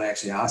questions that I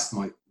actually ask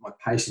my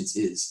patients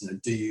is,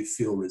 do you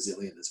feel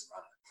resilient as a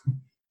runner?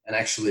 And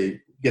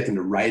actually get them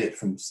to rate it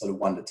from sort of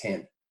 1 to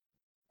 10.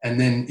 And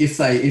then if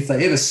they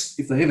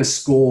ever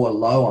score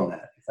low on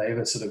that, if they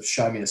ever sort of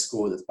show me a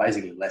score that's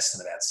basically less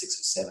than about 6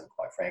 or 7,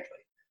 quite frankly,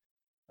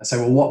 I say,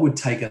 well, what would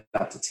take it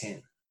up to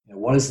 10?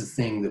 What is the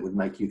thing that would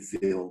make you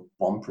feel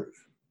bomb-proof?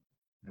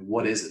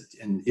 What is it?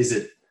 And is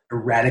it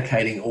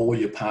eradicating all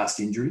your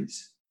past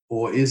injuries?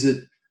 Or is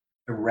it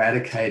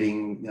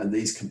eradicating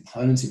these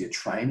components of your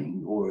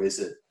training? Or is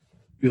it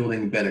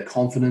building better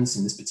confidence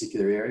in this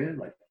particular area?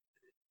 Like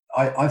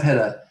I've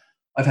had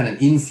an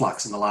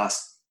influx in the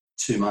last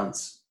 2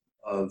 months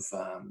of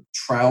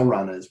trail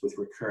runners with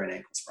recurrent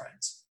ankle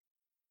sprains.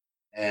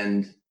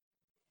 And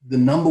the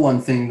number one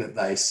thing that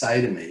they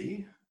say to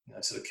me,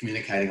 sort of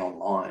communicating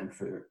online,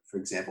 for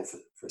example,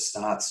 for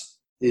starts,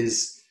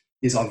 is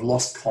I've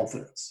lost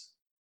confidence.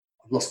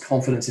 I've lost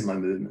confidence in my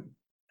movement.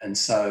 And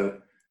so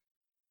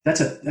that's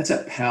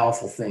a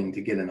powerful thing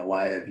to get in the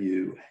way of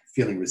you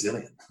feeling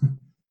resilient.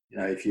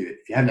 If you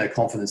have no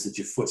confidence that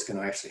your foot's going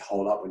to actually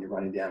hold up when you're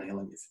running downhill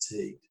and you're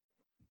fatigued,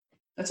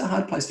 that's a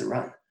hard place to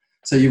run.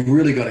 So you've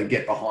really got to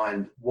get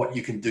behind what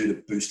you can do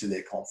to boost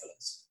their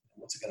confidence.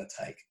 What's it going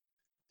to take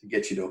to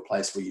get you to a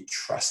place where you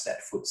trust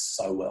that foot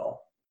so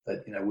well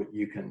that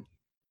you can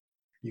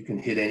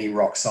hit any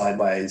rock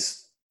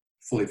sideways,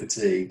 fully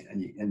fatigued,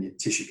 and your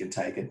tissue can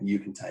take it, and you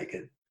can take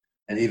it.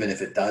 And even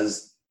if it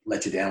does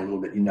let you down a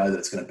little bit, you know that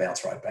it's going to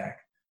bounce right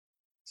back.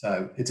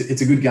 So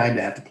it's a good game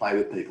to have to play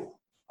with people.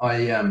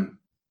 I've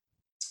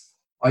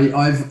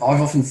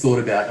often thought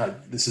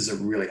about, this is a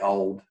really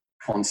old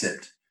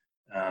concept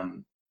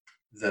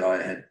that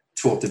I had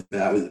talked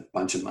about with a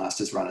bunch of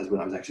masters runners when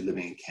I was actually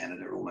living in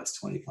Canada almost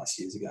 20 plus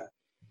years ago.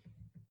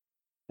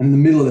 And in the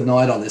middle of the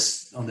night on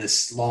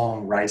this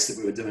long race that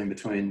we were doing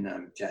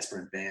between Jasper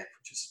and Banff,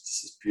 which is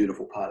just this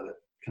beautiful part of the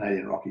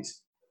Canadian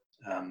Rockies,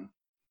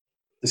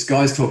 this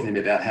guy's talking to me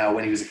about how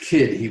when he was a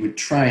kid, he would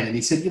train, and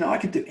he said, I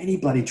could do any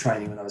bloody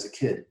training when I was a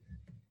kid.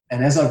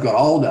 And as I've got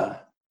older,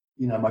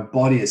 my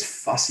body is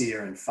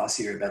fussier and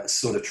fussier about the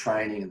sort of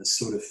training and the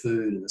sort of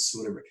food and the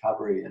sort of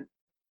recovery.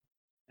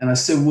 And I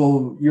said,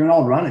 well, you're an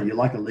old runner. You're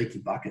like a leaky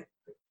bucket.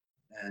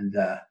 And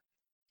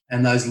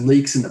those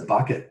leaks in the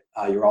bucket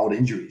are your old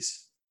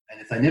injuries. And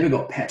if they never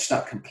got patched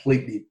up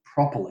completely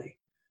properly,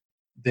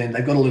 then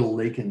they've got a little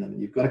leak in them.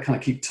 And you've got to kind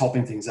of keep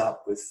topping things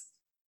up with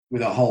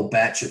a whole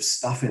batch of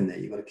stuff in there.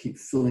 You've got to keep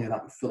filling it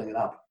up and filling it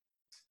up.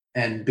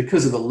 And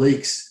because of the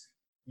leaks,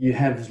 you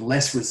have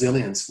less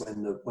resilience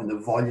when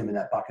the volume in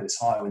that bucket is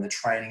high, when the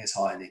training is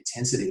high and the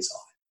intensity is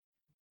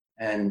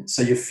high. And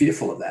so you're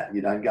fearful of that.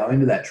 You don't go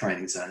into that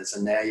training zone. So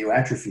now you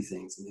atrophy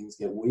things and things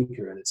get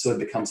weaker, and it sort of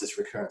becomes this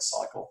recurrent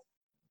cycle.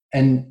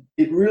 And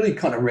it really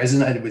kind of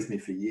resonated with me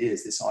for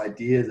years, this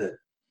idea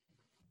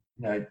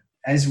that,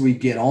 as we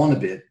get on a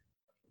bit,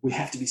 we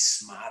have to be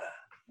smarter.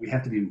 We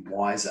have to be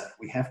wiser.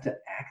 We have to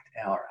act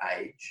our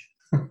age.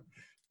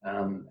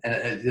 And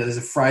there's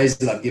a phrase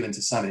that I've given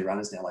to so many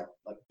runners now, like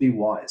be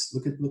wise.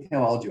 Look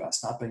how old you are.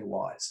 Start being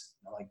wise.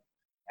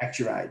 Act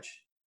your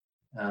age,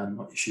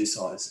 not your shoe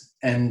size.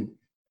 And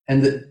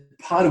the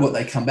part of what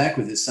they come back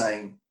with is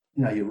saying,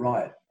 you're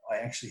right. I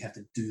actually have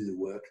to do the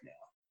work now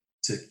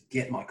to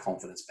get my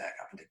confidence back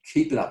up and to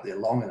keep it up there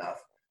long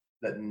enough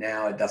that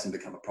now it doesn't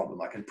become a problem.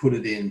 I can put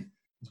it in,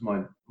 as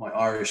my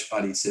Irish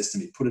buddy says to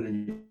me, put it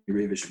in your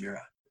rear vision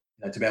mirror,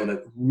 to be able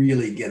to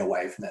really get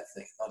away from that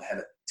thing, not have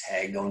it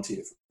tagged onto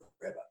you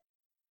forever.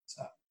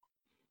 So,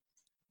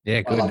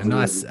 yeah, good. A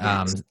nice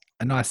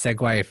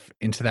segue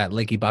into that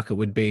leaky bucket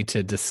would be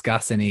to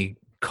discuss any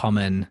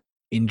common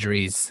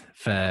injuries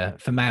for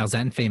males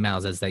and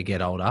females as they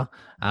get older.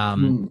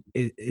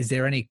 Is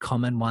there any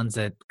common ones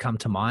that come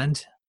to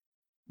mind?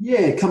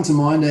 Yeah, come to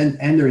mind,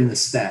 and they're in the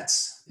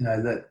stats.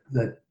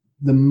 That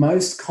the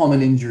most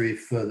common injury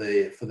for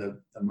the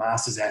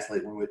masters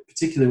athlete,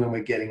 particularly when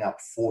we're getting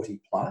up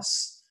 40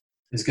 plus,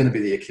 is going to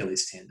be the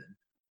Achilles tendon.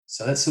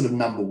 So that's sort of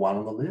number one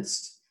on the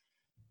list.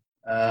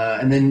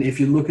 And then if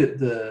you look at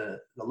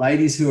the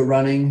ladies who are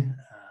running,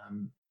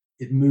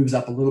 it moves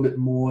up a little bit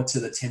more to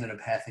the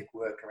tendinopathic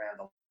work around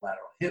the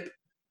lateral hip.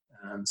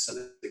 So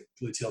the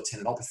gluteal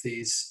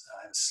tendinopathies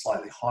have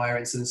slightly higher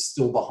incidence,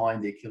 still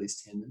behind the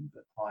Achilles tendon,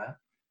 but higher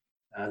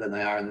than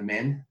they are in the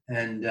men.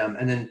 And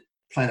then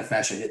plantar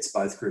fascia hits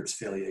both groups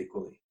fairly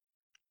equally.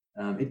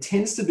 It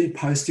tends to be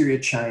posterior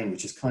chain,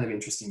 which is kind of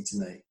interesting to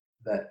me.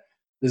 That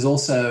there's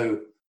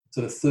also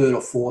sort of third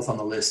or fourth on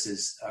the list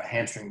is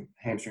hamstring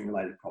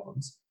related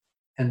problems,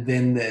 and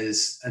then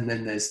there's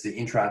the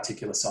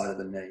intra-articular side of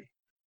the knee.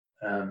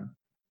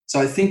 So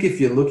I think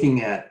if you're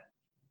looking at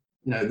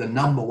the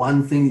number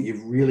one thing that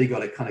you've really got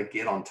to kind of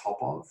get on top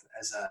of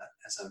as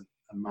a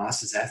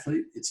masters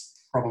athlete,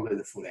 it's probably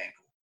the foot ankle.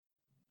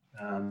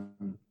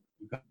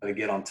 You've got to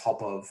get on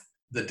top of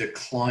the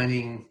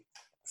declining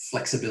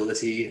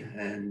flexibility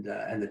and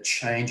the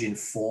change in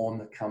form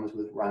that comes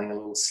with running a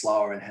little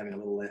slower and having a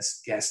little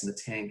less gas in the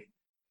tank.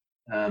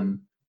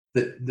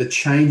 The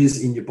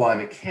changes in your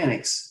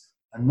biomechanics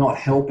are not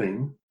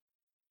helping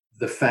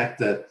the fact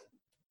that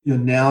you're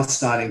now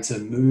starting to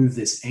move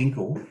this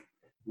ankle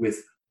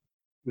with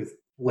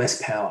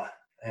less power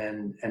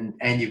and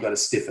you've got a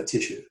stiffer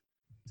tissue.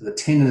 So the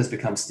tendon has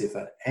become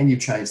stiffer, and you've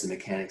changed the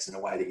mechanics in a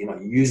way that you're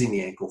not using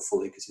the ankle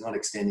fully because you're not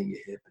extending your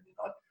hip, and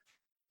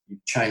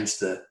you've changed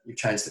the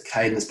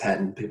cadence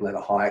pattern. People have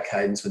a higher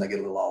cadence when they get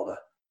a little older.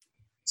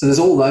 So there's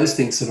all those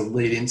things sort of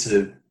lead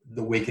into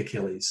the weak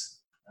Achilles.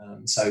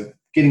 So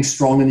getting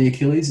strong in the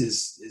Achilles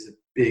is a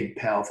big,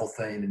 powerful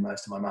theme in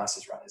most of my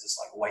masters runners. It's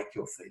like wake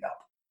your feet up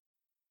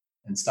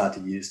and start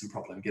to use them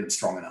properly and get them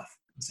strong enough,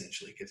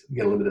 essentially, get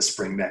a little bit of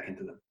spring back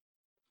into them.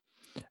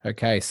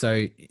 Okay,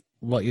 so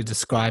what you're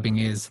describing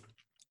is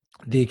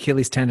the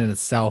Achilles tendon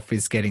itself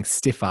is getting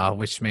stiffer,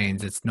 which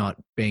means it's not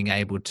being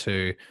able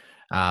to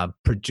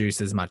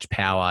produce as much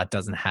power. It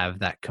doesn't have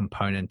that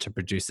component to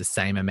produce the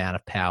same amount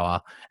of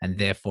power, and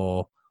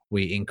therefore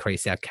we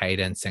increase our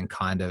cadence and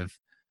kind of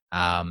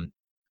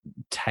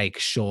take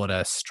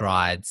shorter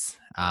strides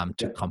to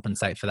Yep.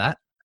 compensate for that.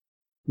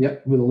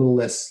 Yep, with a little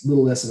less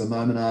of a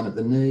moment arm at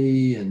the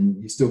knee,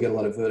 and you still get a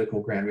lot of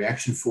vertical ground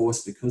reaction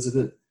force because of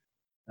it.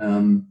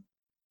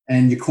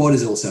 And your quad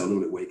is also a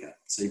little bit weaker.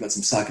 So you've got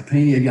some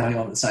sarcopenia going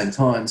on at the same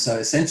time. So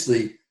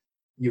essentially,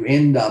 you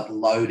end up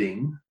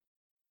loading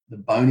the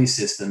bony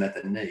system at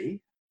the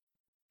knee.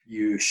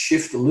 You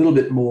shift a little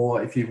bit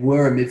more. If you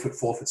were a midfoot,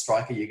 forefoot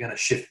striker, you're going to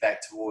shift back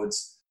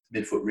towards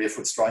midfoot, rear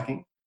foot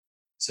striking.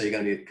 So you're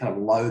going to be kind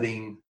of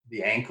loading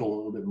the ankle a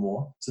little bit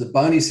more. So the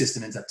bony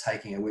system ends up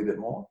taking a wee bit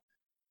more.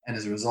 And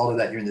as a result of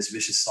that, you're in this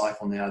vicious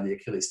cycle now of the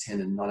Achilles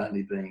tendon not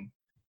only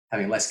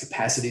having less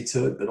capacity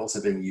to it, but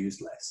also being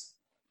used less.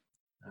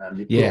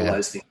 You put all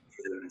those things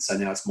together, and so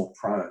now it's more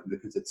prone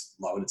because it's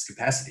lowered its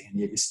capacity, and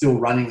yet you're still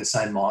running the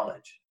same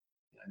mileage.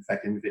 In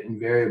fact,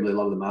 invariably, a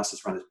lot of the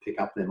masters runners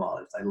pick up their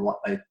mileage.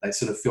 They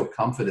sort of feel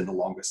comfort in the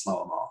longer,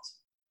 slower miles.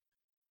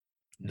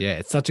 Yeah,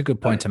 it's such a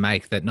good point to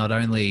make that not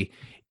only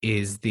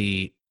is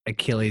the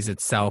Achilles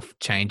itself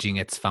changing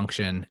its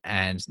function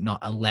and not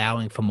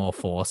allowing for more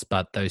force,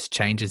 but those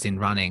changes in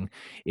running,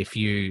 if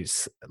you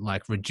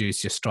like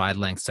reduce your stride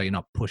length so you're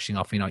not pushing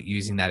off, you're not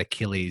using that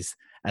Achilles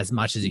as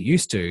much as it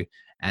used to,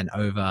 and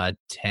over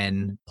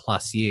 10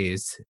 plus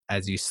years,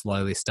 as you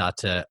slowly start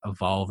to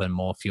evolve and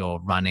morph your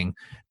running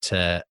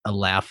to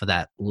allow for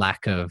that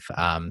lack of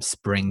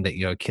spring that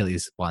your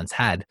Achilles once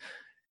had,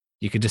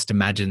 you could just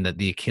imagine that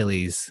the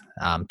Achilles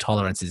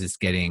tolerance is just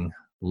getting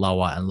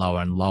lower and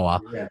lower and lower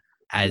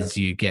as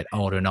you get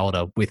older and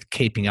older with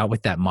keeping up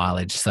with that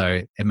mileage.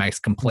 So it makes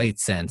complete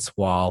sense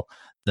while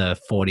the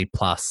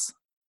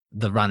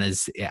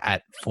runners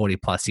at 40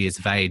 plus years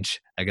of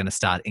age are going to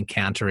start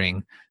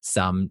encountering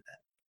some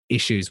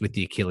issues with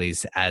the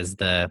Achilles as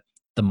the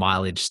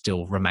mileage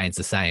still remains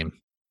the same.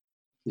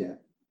 Yeah.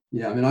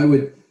 I mean, I've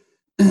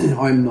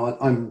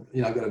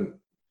got to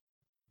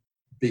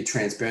be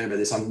transparent about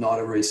this. I'm not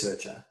a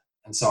researcher.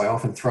 And so I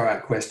often throw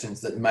out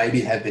questions that maybe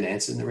have been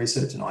answered in the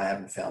research and I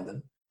haven't found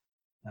them.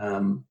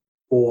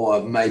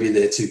 Or maybe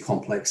they're too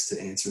complex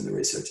to answer in the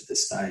research at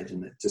this stage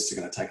and they're just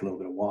going to take a little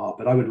bit of a while.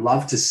 But I would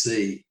love to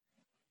see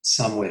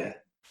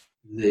somewhere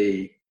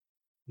the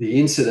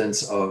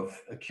incidence of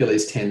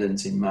Achilles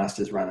tendons in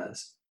masters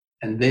runners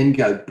and then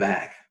go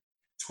back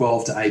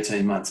 12 to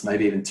 18 months,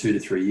 maybe even 2 to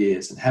 3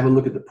 years, and have a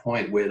look at the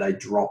point where they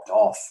dropped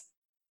off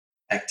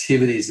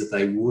activities that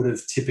they would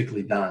have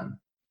typically done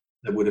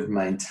that would have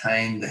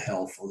maintained the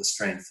health or the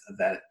strength of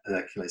that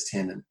Achilles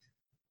tendon.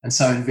 And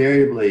so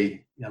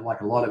invariably, like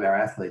a lot of our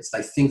athletes,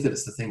 they think that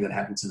it's the thing that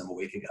happened to them a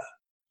week ago.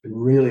 But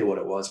really what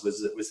it was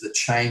the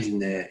change in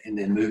their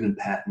movement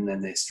pattern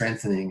and their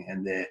strengthening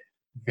and their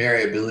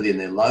variability in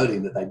their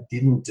loading that they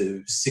didn't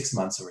do 6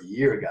 months or a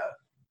year ago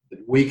that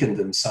weakened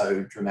them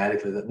so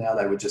dramatically that now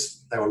they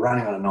were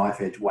running on a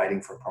knife edge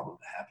waiting for a problem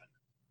to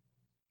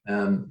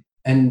happen.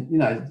 And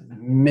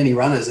many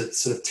runners are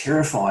sort of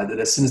terrified that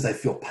as soon as they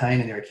feel pain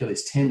in their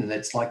Achilles tendon,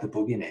 it's like the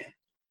boogeyman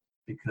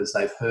because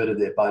they've heard of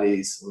their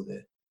buddies or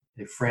their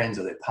friends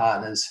or their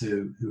partners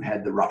who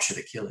had the ruptured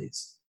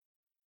Achilles.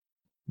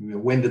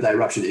 When did they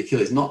rupture the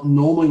Achilles? Not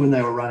normally when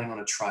they were running on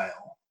a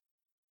trail.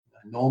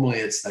 Normally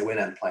it's they went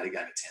out and played a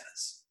game of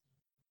tennis.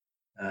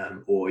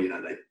 Or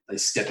they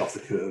stepped off the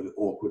curb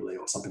awkwardly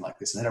or something like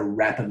this and had a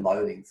rapid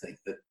loading thing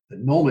that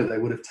normally they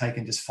would have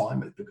taken just fine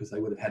with because they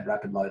would have had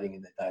rapid loading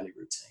in their daily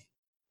routine.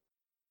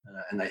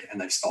 And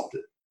they've stopped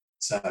it.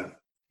 So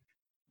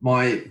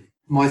my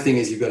thing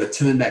is you've got to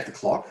turn back the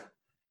clock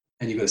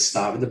and you've got to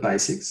start with the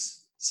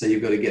basics. So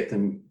you've got to get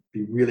them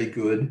be really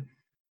good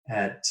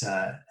at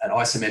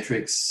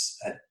isometrics,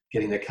 at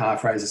getting their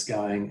calf raises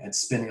going, at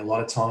spending a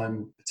lot of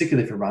time,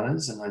 particularly for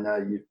runners. And I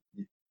know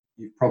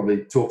you've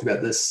probably talked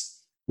about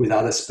this with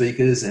other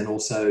speakers and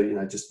also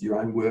just your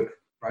own work,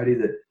 Brody,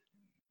 that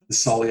the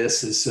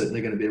soleus is certainly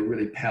going to be a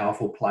really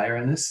powerful player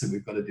in this. So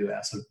we've got to do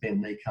our sort of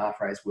bend knee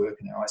calf raise work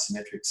and our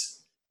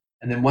isometrics.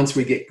 And then once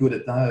we get good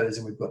at those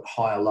and we've got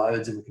higher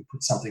loads and we can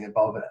put something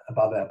above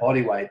our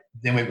body weight,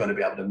 then we've got to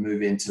be able to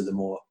move into the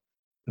more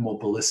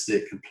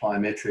ballistic and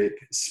plyometric,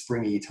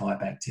 springy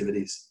type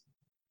activities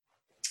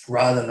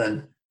rather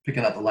than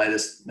picking up the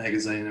latest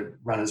magazine of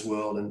Runner's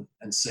World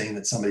and seeing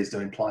that somebody's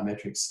doing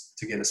plyometrics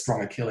to get a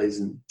strong Achilles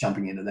and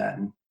jumping into that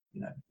and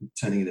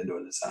turning it into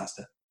a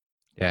disaster.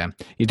 Yeah,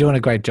 you're doing a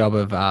great job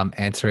of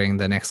answering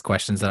the next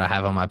questions that I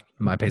have on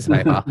my piece of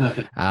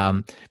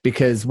paper.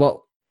 Because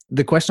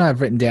the question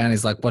I've written down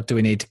is what do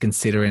we need to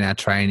consider in our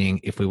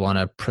training if we want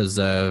to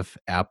preserve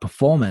our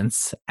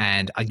performance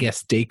and I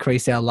guess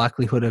decrease our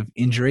likelihood of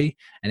injury?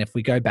 And if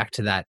we go back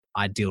to that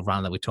ideal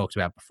run that we talked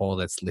about before,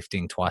 that's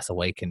lifting twice a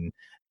week and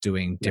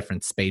doing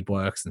different speed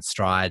works and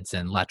strides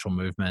and lateral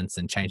movements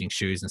and changing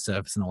shoes and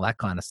surface and all that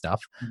kind of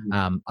stuff.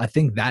 I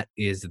think that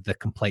is the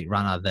complete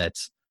runner that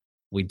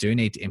we do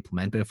need to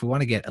implement. But if we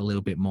want to get a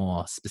little bit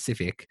more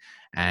specific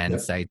and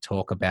say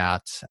talk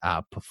about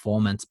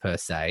performance per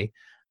se,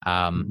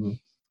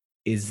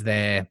 is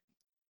there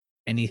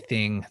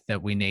anything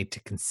that we need to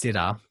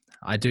consider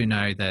I do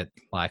know that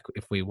like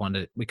if we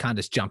can't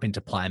just jump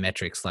into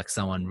plyometrics. Like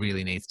someone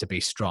really needs to be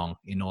strong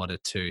in order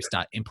to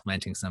start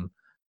implementing some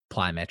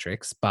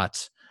plyometrics.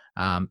 But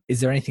is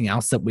there anything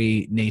else that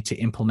we need to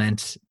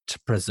implement to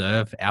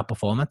preserve our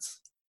performance?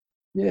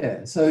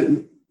 Yeah.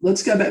 So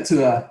let's go back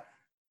to a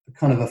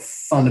kind of a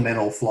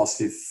fundamental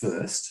philosophy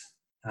first,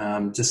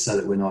 just so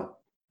that we're not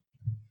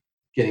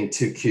getting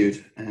too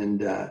cute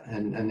and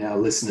our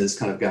listeners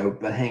kind of go,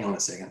 but hang on a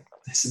second,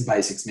 there's some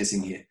basics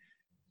missing here.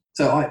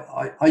 So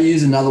I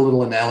use another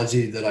little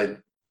analogy that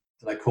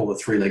I call the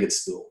three-legged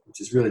stool, which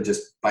is really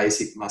just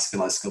basic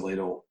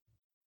musculoskeletal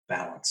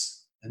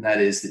balance. And that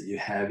is that you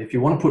have, if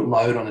you want to put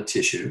load on a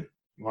tissue,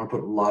 you want to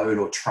put load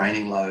or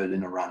training load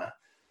in a runner,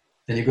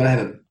 then you've got to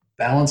have a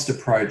balanced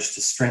approach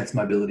to strength,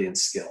 mobility, and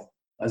skill.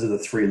 Those are the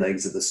three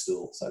legs of the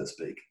stool, so to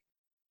speak.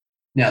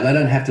 Now, they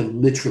don't have to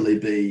literally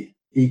be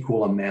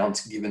equal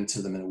amounts given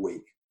to them in a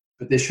week,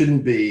 but there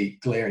shouldn't be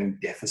glaring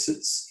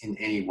deficits in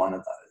any one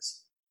of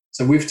those.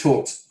 So we've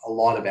talked a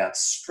lot about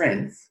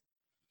strength,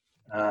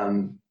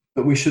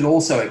 but we should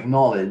also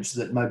acknowledge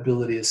that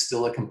mobility is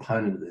still a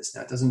component of this.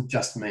 Now, it doesn't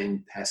just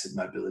mean passive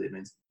mobility, it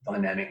means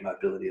dynamic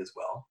mobility as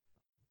well.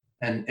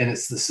 And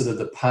it's the sort of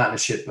the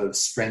partnership of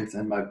strength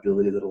and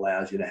mobility that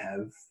allows you to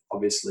have,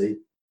 obviously,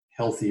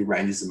 healthy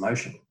ranges of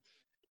motion.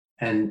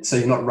 And so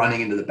you're not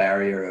running into the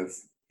barrier of,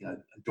 you know,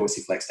 a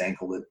dorsiflexed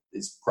ankle that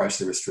is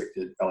grossly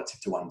restricted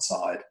relative to one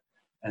side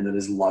and that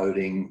is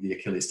loading the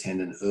Achilles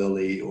tendon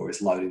early or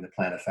is loading the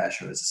plantar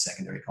fascia as a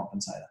secondary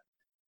compensator.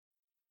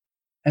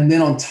 And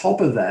then on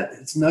top of that,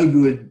 it's no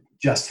good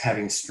just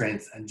having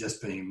strength and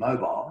just being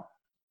mobile,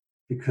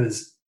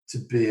 because to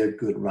be a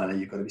good runner,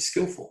 you've got to be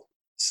skillful.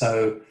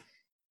 So,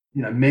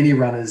 you know, many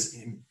runners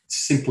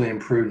simply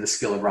improve the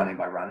skill of running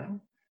by running,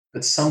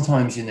 but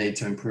sometimes you need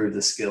to improve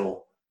the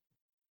skill,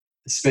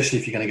 especially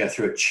if you're going to go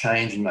through a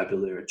change in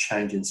mobility or a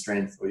change in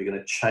strength, or you're going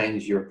to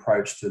change your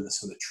approach to the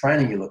sort of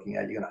training you're looking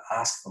at, you're going to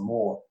ask for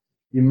more.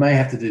 You may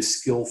have to do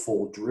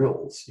skillful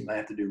drills. You may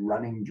have to do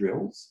running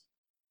drills.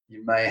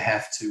 You may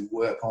have to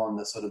work on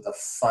the sort of the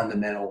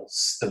fundamental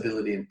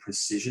stability and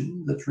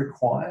precision that's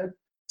required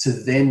to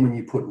then, when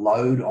you put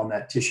load on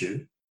that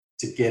tissue,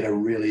 to get a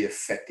really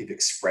effective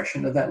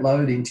expression of that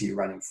load into your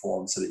running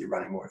form so that you're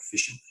running more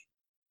efficiently.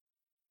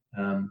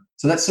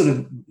 So that's sort of,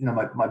 you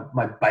know,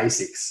 my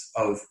basics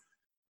of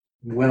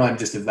when I'm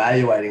just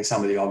evaluating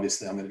somebody.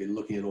 Obviously, I'm going to be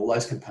looking at all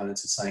those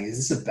components and saying,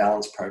 is this a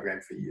balanced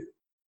program for you?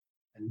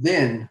 And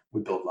then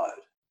we build load.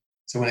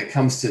 So when it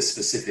comes to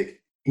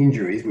specific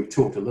injuries, we've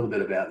talked a little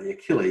bit about the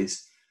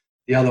Achilles.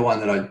 The other one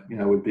that I, you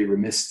know, would be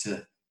remiss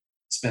to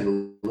spend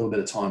a little bit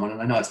of time on,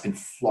 and I know it's been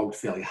flogged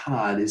fairly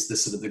hard, is the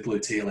sort of the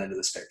gluteal end of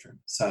the spectrum.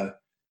 So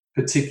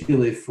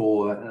particularly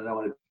for, and I don't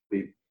want to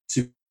be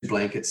too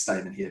blanket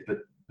statement here,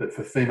 but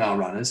for female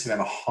runners who have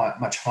a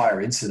much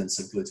higher incidence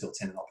of gluteal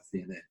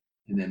tendinopathy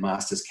in their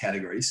masters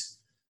categories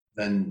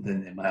than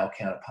their male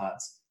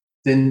counterparts,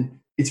 then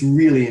it's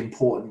really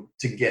important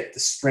to get the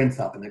strength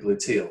up in the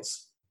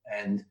gluteals.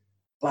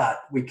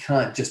 But we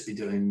can't just be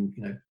doing,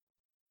 you know,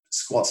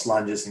 squats,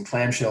 lunges, and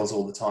clamshells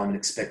all the time and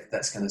expect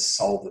that's going to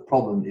solve the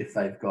problem if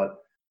they've got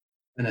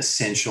an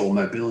essential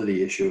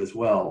mobility issue as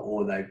well,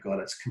 or they've got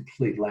a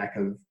complete lack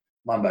of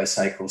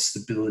lumbosacral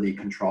stability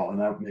control.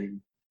 And I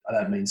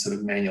don't mean sort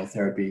of manual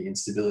therapy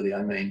instability.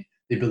 I mean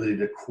the ability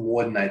to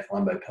coordinate the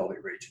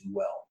lumbopelvic region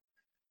well.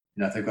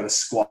 You know, if they've got a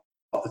squat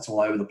that's all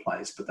over the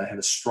place, but they have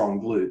a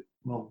strong glute,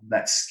 well,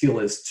 that skill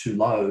is too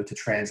low to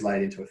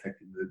translate into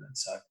effective movement.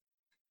 So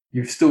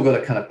you've still got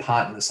to kind of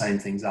partner the same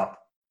things up,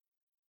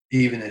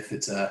 even if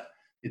it's a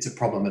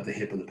problem at the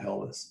hip of the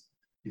pelvis.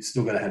 You've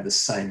still got to have the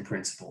same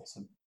principles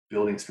of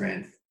building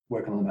strength,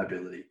 working on the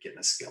mobility, getting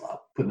the skill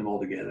up, putting them all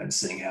together and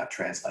seeing how it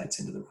translates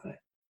into the running.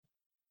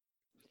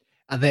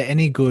 Are there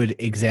any good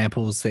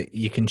examples that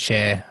you can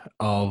share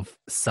of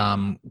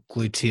some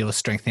gluteal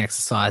strengthening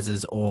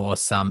exercises or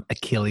some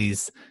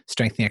Achilles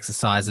strengthening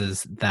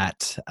exercises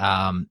that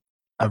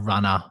a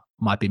runner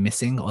might be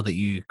missing, or that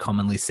you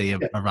commonly see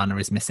a runner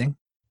is missing?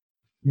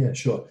 Yeah,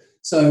 sure.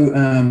 So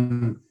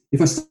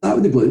if I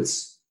start with the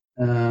glutes,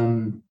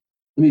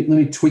 let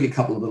me tweak a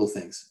couple of little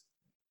things.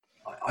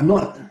 I'm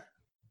not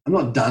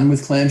done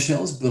with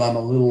clamshells, but I'm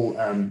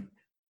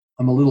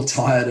a little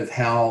tired of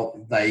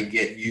how they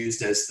get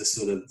used as the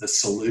sort of the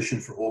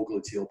solution for all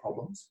gluteal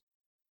problems.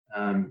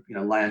 You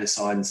know, lay on the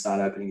side and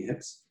start opening your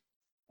hips.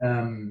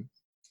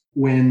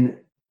 When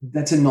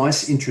that's a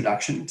nice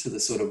introduction to the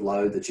sort of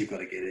load that you've got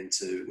to get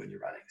into when you're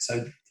running.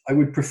 So I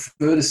would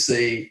prefer to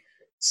see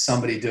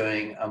somebody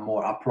doing a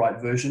more upright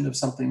version of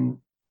something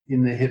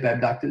in their hip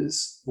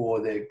abductors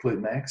or their glute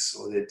max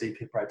or their deep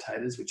hip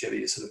rotators, whichever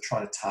you're sort of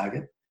trying to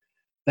target.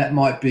 That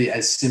might be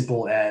as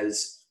simple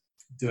as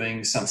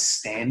doing some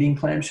standing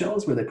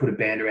clamshells where they put a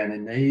band around their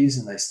knees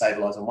and they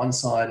stabilize on one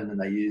side, and then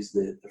they use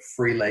the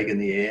free leg in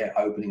the air,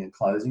 opening and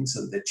closing, so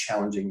that they're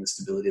challenging the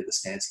stability of the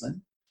stance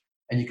limb.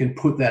 And you can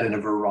put that in a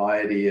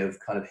variety of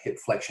kind of hip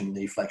flexion,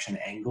 knee flexion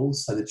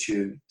angles so that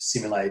you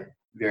simulate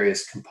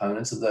various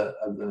components of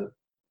the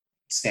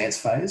stance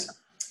phase.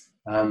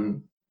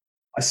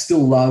 I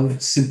still love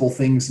simple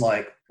things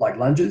like like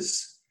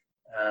lunges,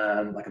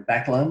 like a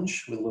back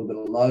lunge with a little bit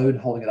of load,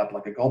 holding it up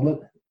like a goblet.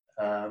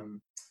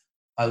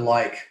 I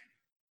like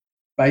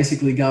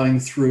basically going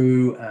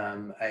through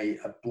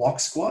a block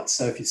squat.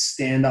 So if you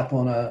stand up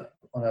on a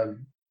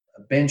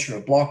bench or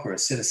a block or a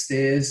set of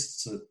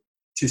stairs, sort of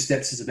 2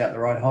 steps is about the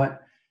right height,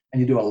 and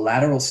you do a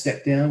lateral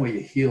step down where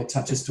your heel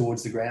touches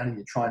towards the ground and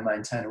you try and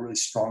maintain a really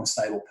strong,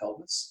 stable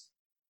pelvis.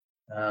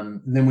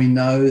 Then we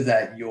know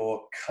that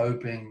you're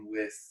coping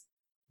with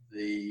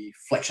the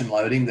flexion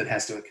loading that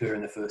has to occur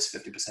in the first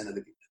 50% of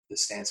the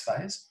stance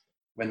phase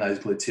when those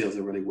gluteals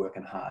are really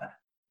working hard.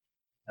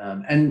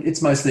 And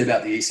it's mostly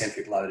about the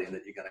eccentric loading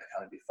that you're going to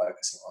kind of be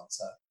focusing on.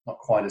 So not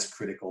quite as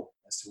critical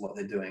as to what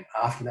they're doing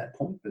after that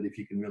point, but if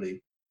you can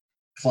really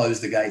close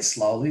the gate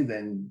slowly,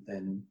 then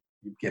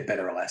you get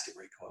better elastic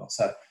recoil.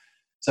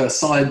 So a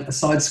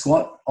side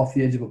squat off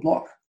the edge of a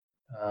block,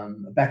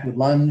 a backward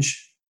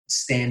lunge,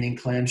 standing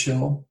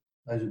clamshell.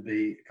 Those would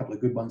be a couple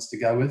of good ones to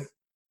go with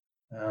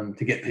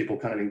to get people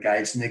kind of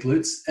engaged in their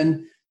glutes,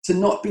 and to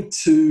not be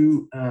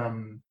so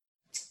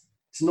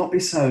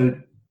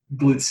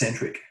glute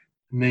centric,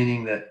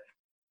 meaning that,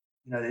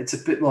 you know, it's a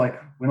bit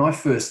like when I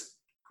first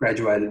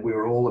graduated, we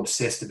were all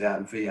obsessed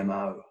about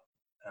VMO.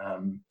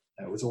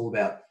 It was all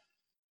about,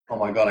 oh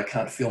my God, I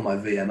can't feel my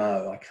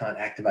VMO. I can't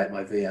activate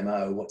my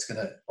VMO. What's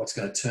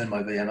gonna turn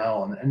my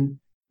VMO on? And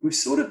we've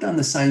sort of done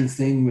the same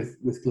thing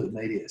with glute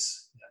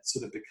medius. You know, it's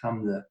sort of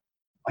become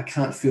I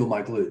can't feel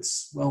my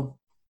glutes. Well,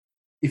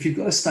 if you've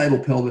got a stable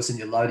pelvis and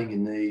you're loading your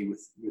knee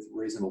with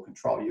reasonable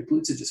control, your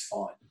glutes are just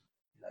fine.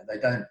 You know,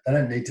 they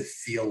don't need to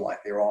feel like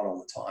they're on all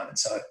the time. And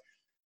so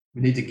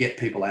we need to get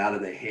people out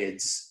of their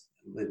heads,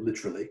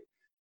 literally,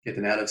 get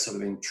them out of sort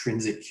of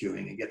intrinsic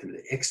cueing and get them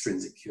into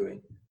extrinsic cueing.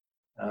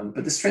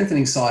 But the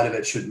strengthening side of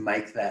it should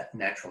make that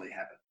naturally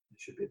happen. It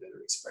should be a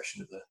better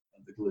expression of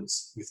the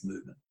glutes with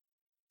movement.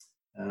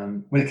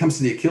 When it comes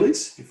to the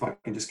Achilles, if I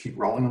can just keep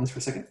rolling on this for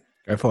a second.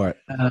 Go for it.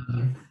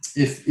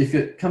 If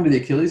you come to the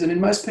Achilles, I mean,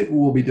 most people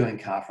will be doing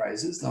calf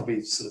raises. They'll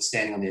be sort of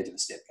standing on the edge of a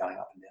step going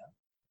up and down.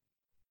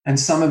 And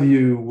some of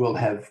you will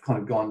have kind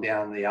of gone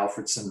down the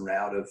Alfredson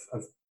route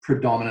of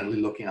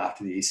predominantly looking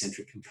after the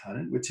eccentric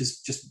component, which is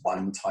just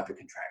one type of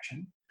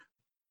contraction.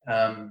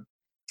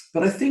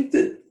 But I think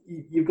that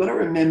you've got to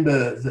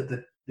remember that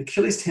the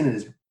Achilles tendon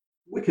is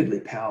wickedly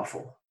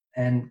powerful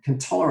and can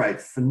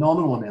tolerate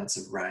phenomenal amounts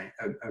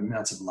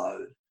of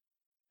load.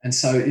 And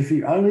so if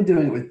you're only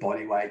doing it with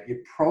body weight,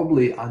 you're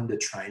probably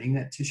undertraining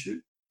that tissue.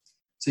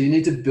 So you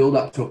need to build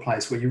up to a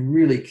place where you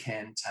really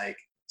can take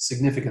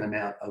significant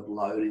amount of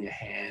load in your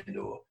hand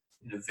or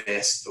in a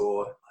vest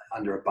or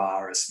under a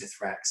bar or a Smith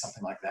rack,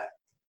 something like that,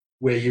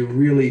 where you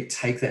really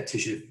take that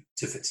tissue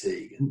to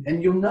fatigue.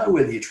 And you'll know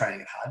whether you're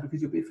training it hard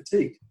because you'll be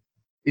fatigued.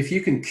 If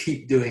you can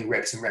keep doing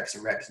reps and reps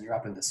and reps and you're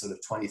up in the sort of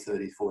 20,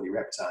 30, 40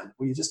 rep zone,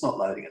 well, you're just not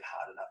loading it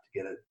hard enough to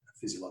get a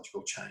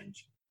physiological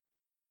change.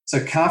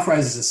 So calf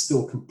raises are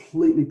still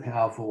completely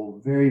powerful,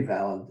 very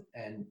valid,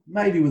 and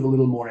maybe with a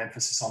little more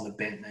emphasis on the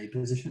bent knee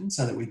position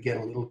so that we get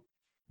a little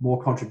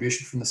more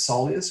contribution from the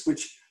soleus,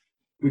 which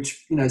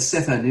you know,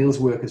 Seth O'Neill's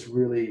work has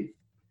really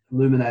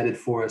illuminated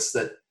for us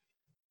that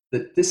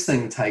this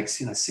thing takes,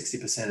 you know,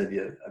 60% of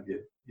your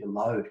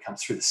load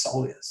comes through the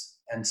soleus.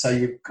 And so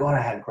you've got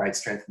to have great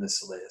strength in the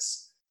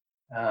soleus.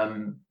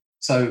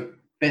 So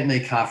bent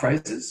knee calf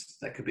raises,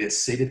 that could be a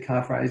seated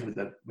calf raise with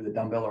a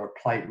dumbbell or a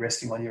plate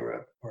resting on you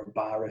or a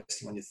bar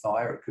resting on your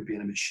thigh, or it could be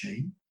in a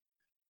machine.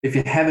 If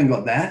you haven't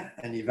got that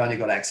and you've only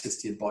got access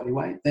to your body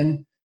weight,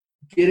 then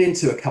get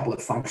into a couple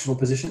of functional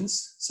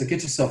positions. So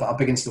get yourself up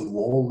against the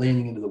wall,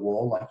 leaning into the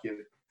wall like you're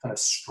kind of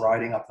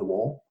striding up the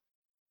wall.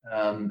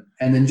 And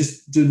then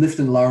just do lift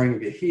and lowering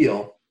of your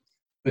heel,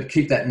 but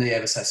keep that knee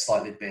ever so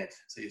slightly bent.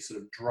 So you're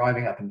sort of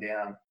driving up and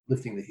down,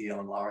 lifting the heel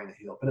and lowering the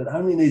heel. But it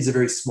only needs a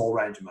very small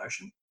range of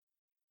motion,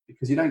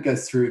 because you don't go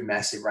through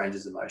massive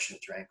ranges of motion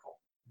at your ankle.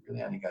 You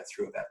really only go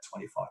through about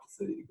 25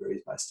 to 30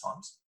 degrees most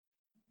times.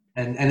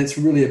 And it's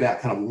really about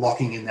kind of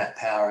locking in that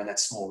power in that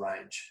small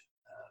range,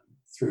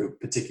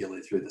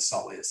 particularly through the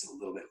soleus and a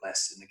little bit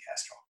less in the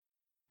castral.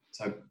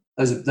 So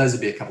those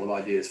would be a couple of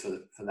ideas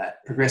for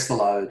that. Progress the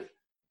load,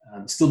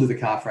 still do the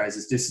calf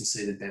raises, do some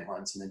seated bent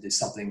ones, and then do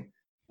something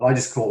that I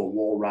just call a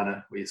wall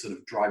runner, where you're sort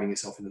of driving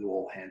yourself into the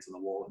wall, hands on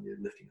the wall, and you're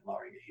lifting and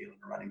lowering your heel in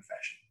a running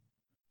fashion.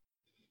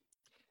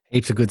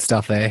 Heaps of good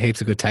stuff there,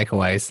 heaps of good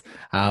takeaways.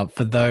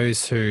 For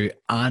those who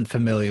aren't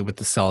familiar with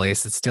the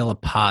soleus, it's still a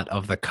part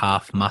of the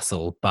calf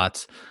muscle,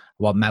 but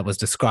what Matt was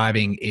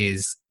describing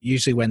is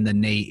usually when the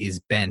knee is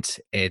bent,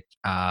 it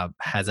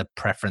has a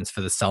preference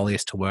for the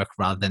soleus to work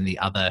rather than the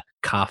other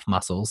calf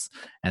muscles.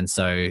 And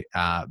so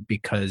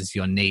because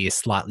your knee is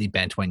slightly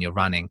bent when you're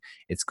running,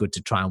 it's good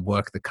to try and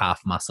work the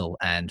calf muscle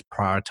and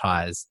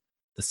prioritize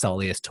the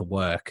soleus to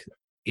work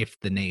if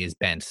the knee is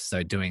bent.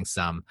 So doing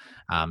some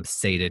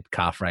seated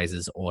calf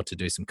raises, or to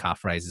do some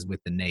calf raises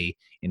with the knee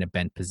in a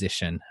bent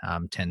position,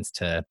 tends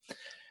to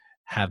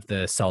have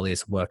the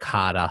soleus work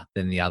harder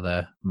than the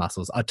other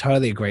muscles. I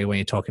totally agree when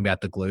you're talking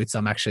about the glutes.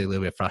 I'm actually a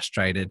little bit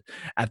frustrated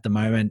at the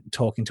moment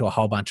talking to a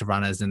whole bunch of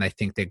runners, and they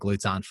think their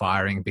glutes aren't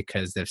firing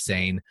because they've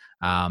seen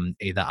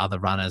either other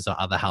runners or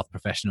other health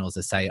professionals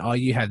that say, oh,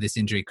 you have this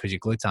injury because your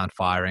glutes aren't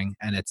firing.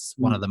 And it's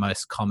one of the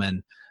most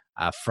common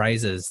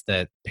phrases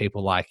that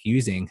people like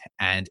using,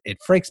 and it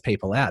freaks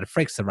people out. It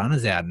freaks the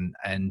runners out,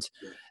 and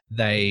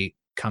they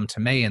come to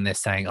me and they're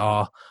saying,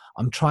 oh,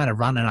 I'm trying to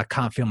run and I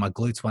can't feel my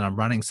glutes when I'm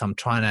running. So I'm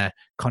trying to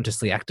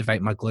consciously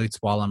activate my glutes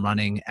while I'm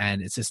running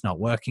and it's just not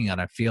working. I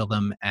don't feel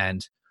them.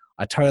 And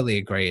I totally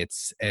agree.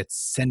 It's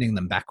sending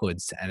them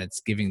backwards and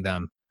it's giving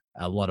them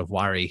a lot of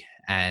worry,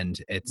 and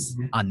it's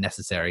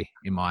unnecessary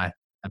in my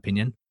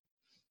opinion.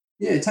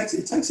 Yeah, it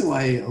takes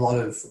away a lot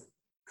of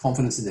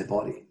confidence in their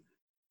body.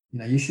 You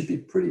know, you should be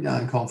pretty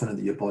darn confident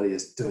that your body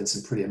is doing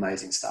some pretty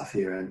amazing stuff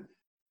here. And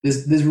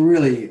there's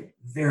really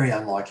very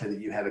unlikely that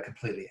you have a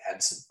completely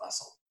absent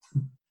muscle.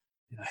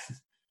 You know?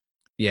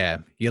 Yeah,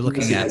 you're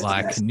looking at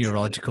like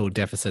neurological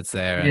deficits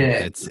there, and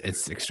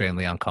it's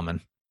extremely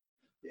uncommon.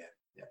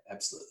 Yeah,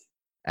 absolutely.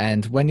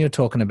 And when you're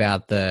talking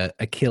about the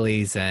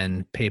Achilles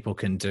and people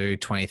can do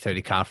 20,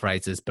 30 calf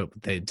raises, but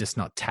they're just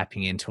not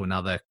tapping into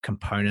another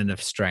component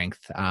of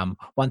strength.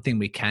 One thing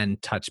we can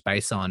touch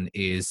base on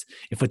is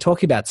if we're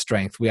talking about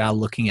strength, we are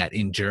looking at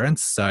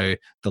endurance. So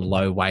the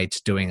low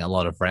weight doing a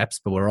lot of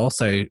reps, but we're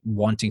also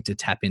wanting to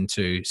tap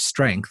into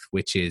strength,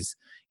 which is,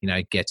 you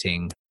know,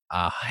 getting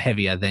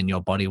heavier than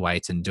your body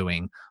weight and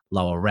doing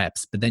lower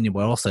reps. But then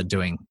we're also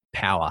doing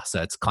power.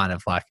 So it's kind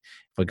of like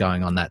if we're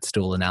going on that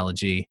stool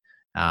analogy,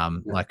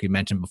 like we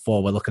mentioned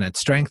before, we're looking at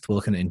strength, we're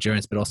looking at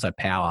endurance, but also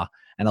power.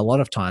 And a lot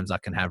of times I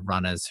can have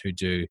runners who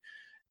do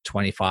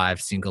 25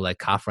 single leg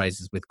calf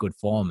raises with good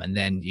form, and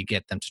then you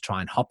get them to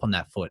try and hop on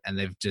that foot and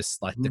they've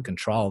just like the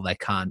control, they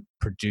can't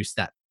produce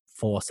that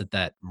force at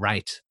that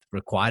rate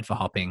required for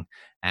hopping.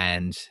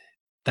 And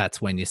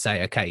that's when you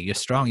say, okay, you're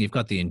strong, you've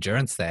got the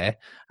endurance there,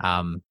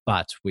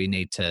 but we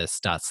need to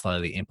start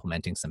slowly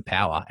implementing some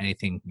power.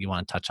 Anything you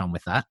want to touch on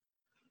with that?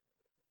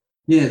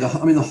 Yeah, the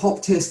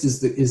hop test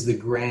is the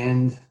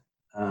grand,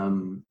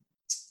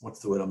 what's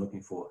the word I'm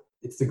looking for?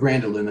 It's the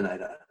grand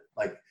illuminator.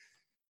 Like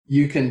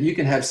you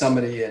can have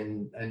somebody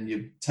and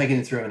you're taking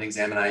them through an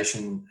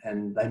examination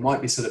and they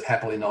might be sort of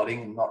happily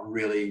nodding and not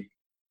really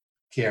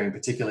caring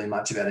particularly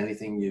much about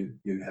anything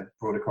you have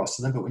brought across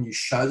to them. But when you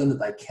show them that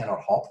they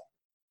cannot hop,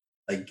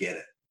 they get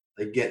it.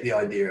 They get the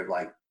idea of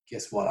like,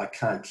 guess what? I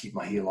can't keep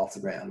my heel off the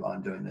ground while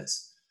I'm doing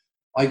this.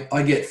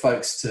 I get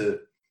folks to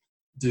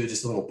do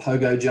just a little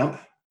pogo jump,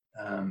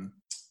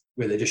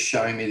 where they're just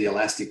showing me the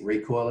elastic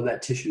recoil of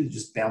that tissue,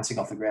 just bouncing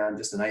off the ground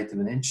just 1/8 of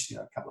an inch, you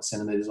know, a couple of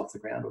centimeters off the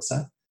ground or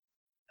so.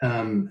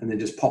 And they're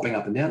just popping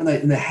up and down,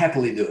 and they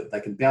happily do it.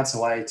 They can bounce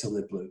away till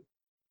they're blue.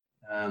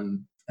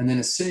 And then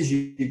as soon as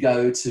you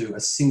go to a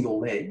single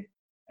leg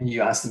and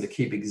you ask them to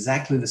keep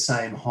exactly the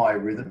same high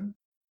rhythm,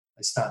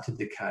 they start to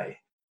decay.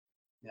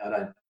 Now, I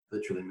don't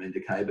literally mean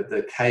decay, but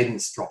the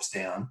cadence drops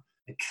down.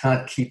 They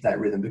can't keep that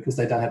rhythm because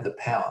they don't have the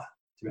power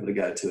to be able to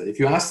go to it. If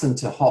you ask them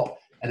to hop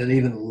at an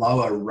even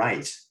lower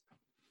rate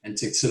and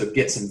to sort of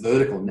get some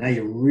vertical, now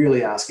you're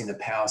really asking the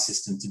power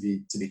system to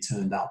be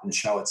turned up and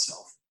show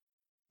itself.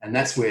 And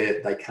that's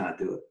where they can't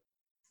do it.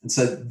 And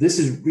so this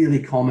is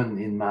really common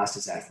in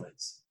masters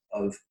athletes.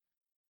 Of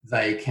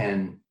they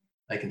can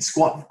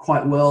squat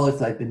quite well if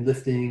they've been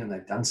lifting and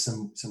they've done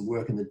some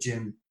work in the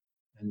gym,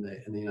 and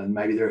you know,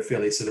 maybe they're a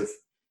fairly sort of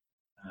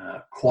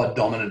quad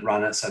dominant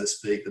runner, so to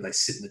speak, that they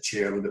sit in the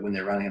chair a little bit when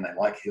they're running and they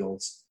like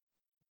hills.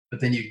 But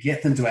then you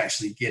get them to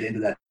actually get into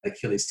that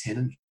Achilles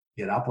tendon,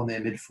 get up on their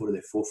midfoot or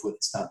their forefoot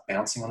and start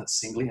bouncing on it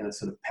singly in a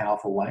sort of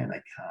powerful way, and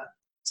they can't.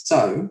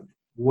 So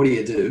what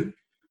do?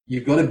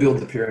 You've got to build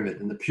the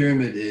pyramid, and the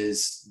pyramid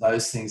is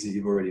those things that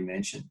you've already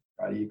mentioned,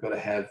 right? You've got to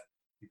have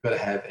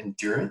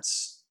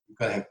endurance. You've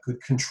got to have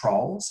good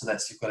control. So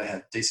you've got to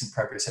have decent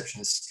proprioception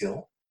and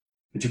skill,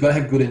 but you've got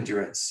to have good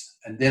endurance.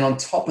 And then on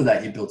top of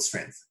that, you build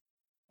strength.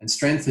 And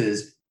strength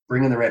is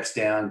bringing the reps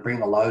down,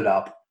 bringing the load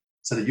up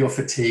so that you're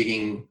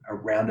fatiguing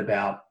around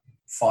about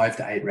 5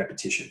 to 8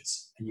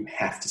 repetitions. And you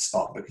have to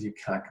stop because you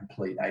can't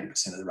complete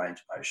 80% of the range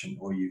of motion,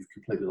 or you've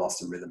completely lost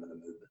the rhythm of the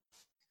movement.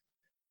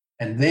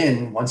 And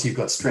then once you've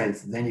got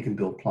strength, then you can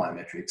build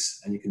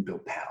plyometrics and you can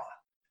build power.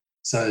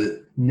 So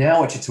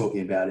now what you're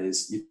talking about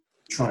is you're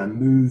trying to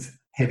move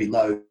heavy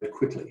load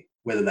quickly,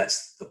 whether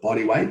that's the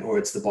body weight or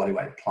it's the body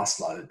weight plus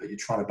load, but you're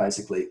trying to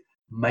basically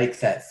make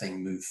that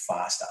thing move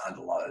faster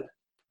under load.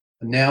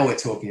 And now we're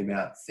talking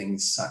about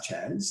things such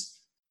as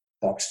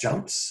box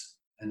jumps.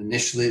 And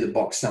initially the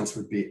box jumps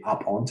would be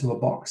up onto a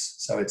box.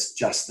 So it's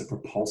just the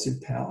propulsive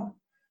power,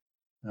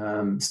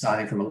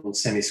 starting from a little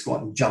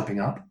semi-squat and jumping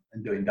up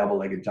and doing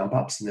double-legged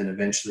jump-ups, and then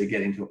eventually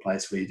getting to a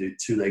place where you do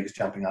 2 legs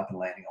jumping up and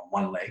landing on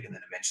 1 leg, and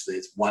then eventually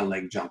it's 1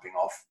 leg jumping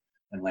off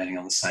and landing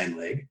on the same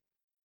leg.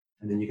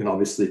 And then you can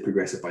obviously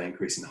progress it by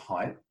increasing the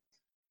height.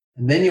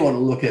 And then you want to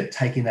look at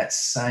taking that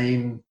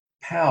same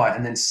power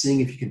and then seeing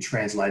if you can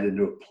translate it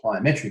into a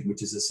plyometric,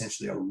 which is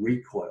essentially a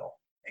recoil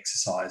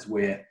exercise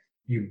where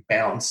you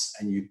bounce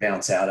and you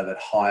bounce out of it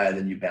higher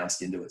than you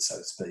bounced into it, so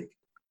to speak.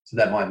 So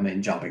that might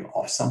mean jumping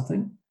off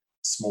something,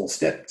 small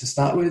step to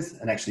start with,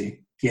 and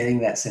actually getting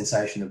that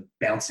sensation of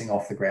bouncing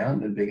off the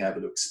ground and being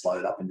able to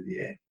explode up into the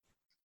air.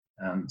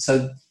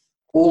 So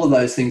all of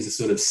those things are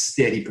sort of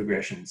steady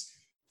progressions.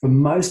 For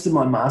most of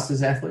my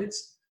masters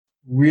athletes,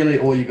 really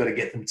all you've got to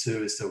get them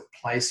to is to a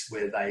place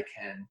where they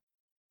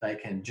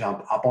can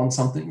jump up on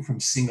something from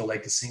single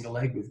leg to single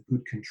leg with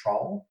good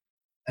control.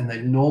 And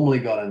they've normally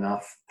got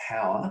enough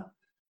power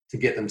to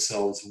get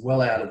themselves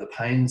well out of the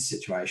pain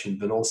situation,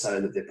 but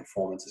also that their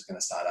performance is going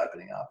to start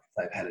opening up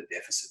if they've had a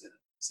deficit in it.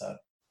 So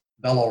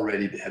they'll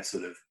already have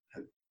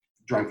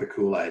drunk the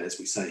Kool-Aid, as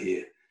we say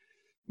here,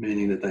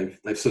 meaning that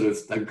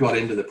they've got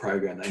into the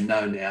program. They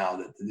know now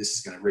that this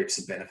is going to reap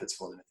some benefits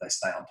for them if they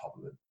stay on top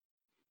of it.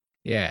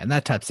 Yeah, and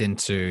that taps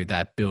into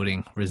that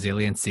building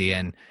resiliency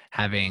and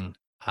having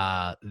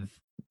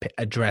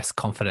address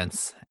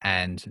confidence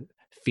and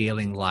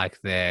feeling like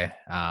they're,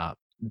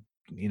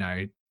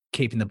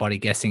 keeping the body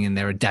guessing and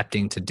they're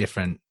adapting to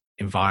different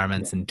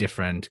environments and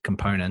different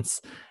components.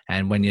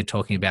 And when you're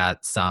talking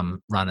about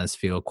some runners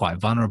feel quite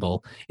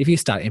vulnerable, if you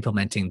start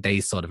implementing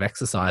these sort of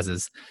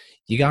exercises,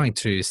 you're going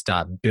to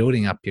start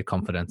building up your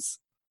confidence.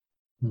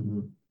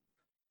 Mm-hmm.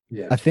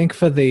 Yeah. I think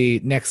for the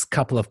next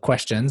couple of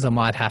questions, I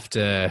might have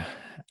to,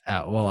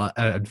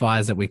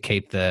 advise that we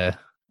keep the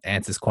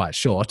answers quite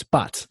short,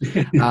 but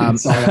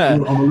sorry,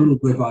 I'm a little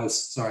verbose.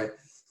 Sorry.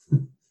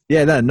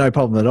 Yeah, no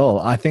problem at all.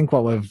 I think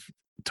what we've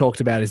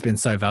talked about has been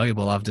so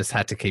valuable. I've just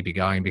had to keep you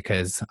going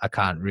because I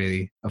can't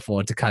really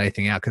afford to cut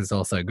anything out because it's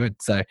all so good.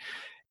 So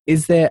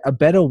is there a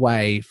better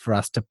way for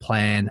us to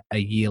plan a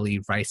yearly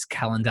race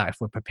calendar if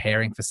we're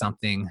preparing for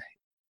something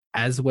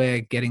as we're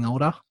getting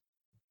older?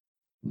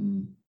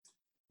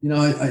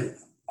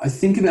 I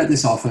think about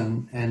this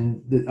often,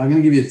 and I'm going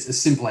to give you a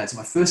simple answer.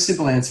 My first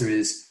simple answer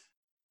is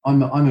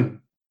I'm a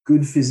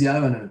good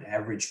physio and an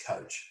average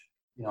coach.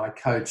 I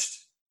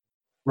coached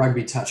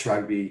rugby, touch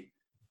rugby,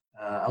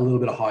 a little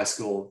bit of high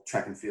school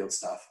track and field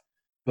stuff,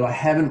 but I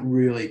haven't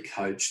really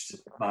coached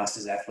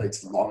masters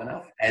athletes long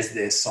enough as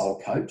their sole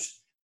coach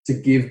to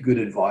give good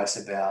advice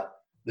about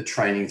the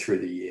training through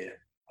the year.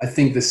 I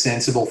think the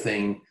sensible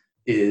thing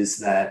is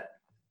that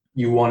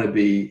you want to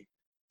be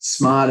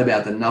smart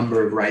about the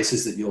number of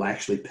races that you'll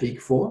actually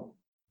peak for,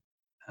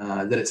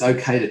 that it's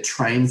okay to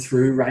train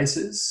through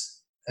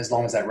races as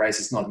long as that race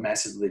is not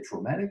massively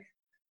traumatic,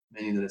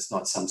 meaning that it's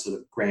not some sort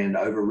of grand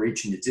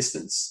overreach in your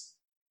distance,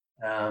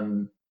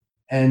 and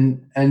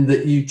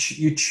that you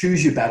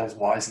choose your battles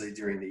wisely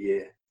during the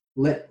year.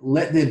 Let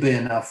there be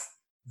enough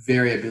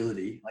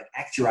variability, like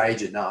act your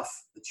age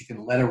enough that you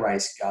can let a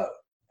race go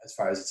as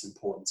far as its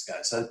importance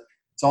goes.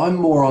 So I'm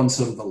more on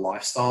sort of the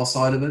lifestyle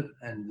side of it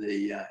and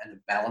the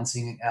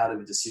balancing out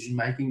of decision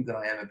making than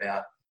I am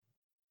about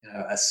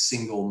a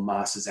single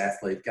masters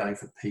athlete going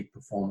for peak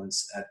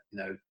performance at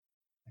like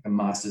a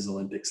masters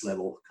Olympics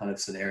level kind of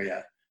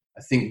scenario.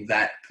 I think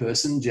that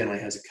person generally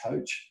has a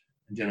coach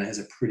and generally has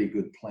a pretty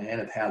good plan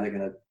of how they're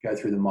going to go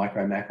through the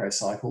micro macro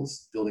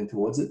cycles building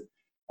towards it.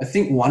 I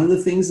think one of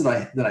the things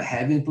that I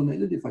have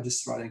implemented, if I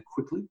just throw it in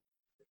quickly,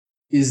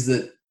 is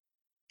that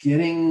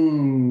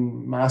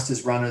getting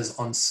masters runners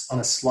on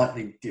a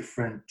slightly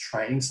different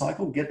training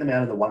cycle, get them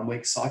out of the 1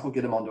 week cycle,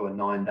 get them onto a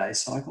 9-day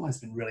cycle has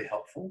been really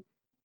helpful.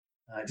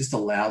 It just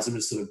allows them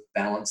to sort of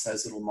balance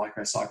those little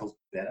micro cycles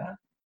better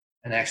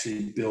and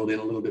actually build in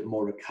a little bit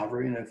more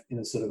recovery in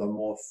a sort of a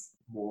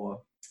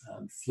more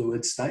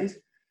fluid state.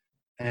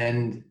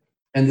 And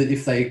that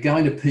if they're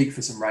going to peak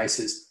for some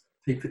races,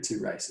 peak for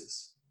 2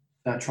 races.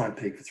 Don't try and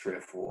peak for 3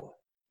 or 4.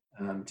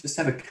 Just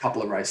have a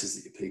couple of races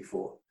that you peak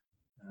for.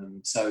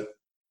 So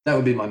that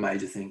would be my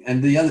major thing.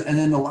 And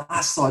then the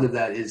last side of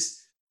that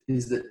is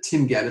that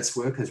Tim Gabbett's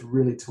work has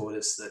really taught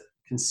us that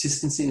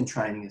consistency in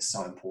training is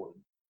so important.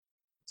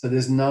 So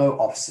there's no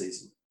off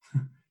season.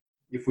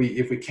 If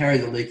we carry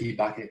the leaky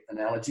bucket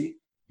analogy,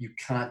 you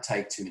can't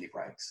take too many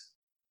breaks.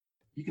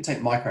 You can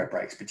take micro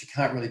breaks, but you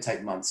can't really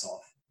take months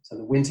off. So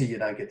the winter you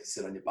don't get to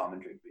sit on your bum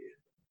and drink beer.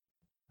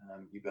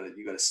 You've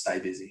got to stay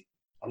busy.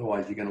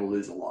 Otherwise, you're going to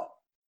lose a lot.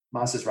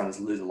 Masters runners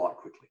lose a lot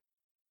quickly.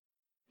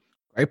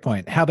 Great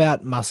point. How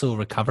about muscle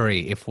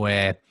recovery? If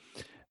we're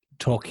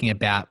talking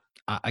about,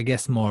 I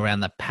guess, more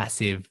around the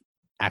passive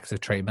acts of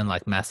treatment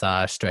like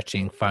massage,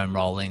 stretching, foam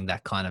rolling,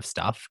 that kind of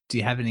stuff. Do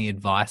you have any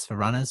advice for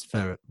runners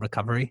for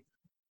recovery?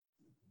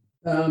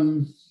 So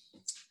am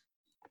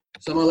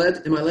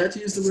I allowed to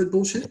use the word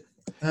bullshit?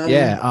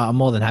 Yeah, I'm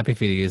more than happy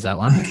for you to use that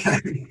one.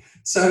 Okay.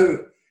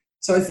 So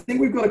I think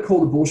we've got to call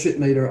the bullshit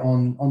meter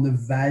on the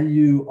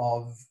value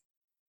of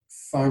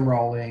foam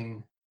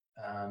rolling,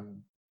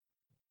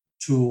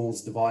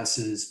 tools,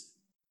 devices,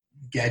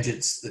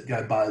 gadgets that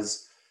go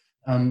buzz.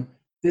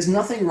 There's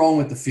nothing wrong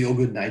with the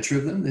feel-good nature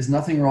of them. There's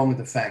nothing wrong with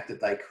the fact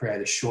that they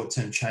create a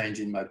short-term change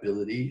in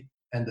mobility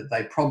and that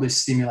they probably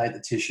stimulate the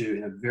tissue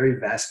in a very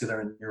vascular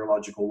and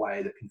neurological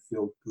way that can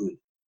feel good.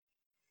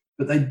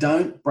 But they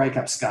don't break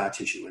up scar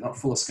tissue. We're not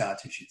full of scar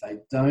tissue. They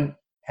don't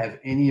have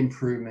any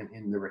improvement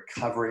in the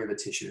recovery of a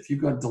tissue. If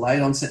you've got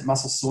delayed onset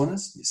muscle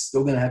soreness, you're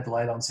still going to have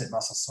delayed onset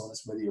muscle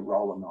soreness whether you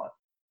roll or not.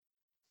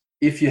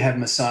 If you have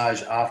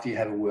massage after you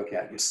have a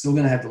workout, you're still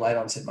going to have delayed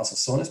onset muscle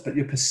soreness, but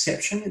your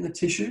perception in the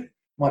tissue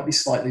might be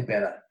slightly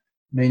better,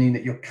 meaning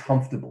that you're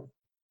comfortable,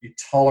 you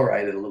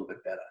tolerate it a little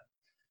bit better.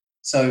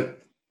 So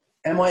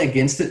am I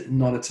against it?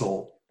 Not at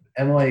all.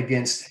 Am I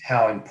against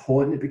how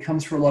important it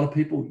becomes for a lot of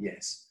people?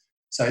 Yes.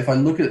 So if I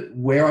look at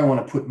where I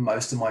want to put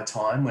most of my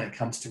time when it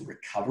comes to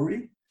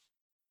recovery,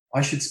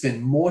 I should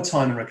spend more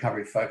time in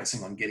recovery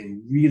focusing on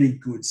getting really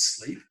good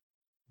sleep,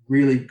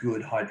 really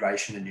good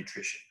hydration and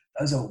nutrition.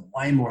 Those are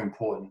way more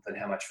important than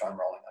how much foam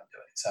rolling I'm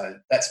doing. So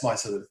that's my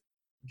sort of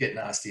get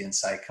nasty and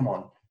say, come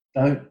on,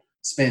 don't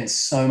spend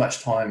so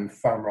much time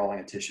foam rolling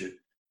a tissue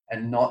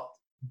and not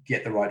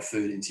get the right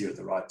food into you at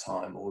the right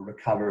time, or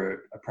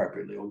recover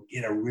appropriately, or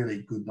get a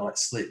really good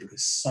night's sleep,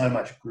 because so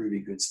much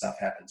groovy good stuff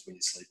happens when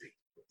you're sleeping.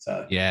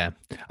 So yeah,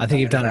 I think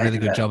you've done a really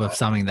good job of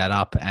summing that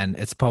up, and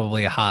it's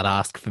probably a hard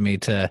ask for me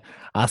to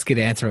ask you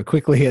to answer it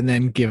quickly and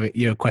then give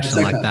you a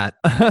question like that.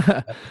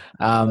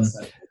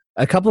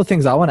 A couple of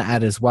things I want to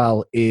add as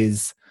well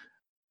is,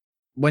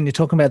 when you're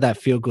talking about that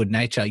feel-good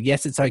nature,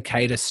 yes, it's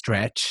okay to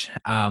stretch,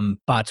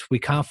 but we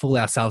can't fool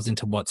ourselves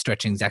into what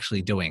stretching is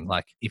actually doing.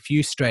 Like, if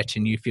you stretch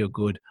and you feel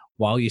good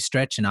while you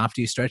stretch and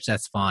after you stretch,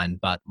 that's fine,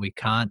 but we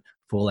can't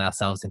fool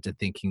ourselves into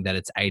thinking that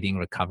it's aiding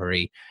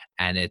recovery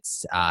and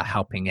it's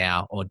helping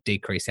our, or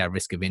decrease our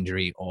risk of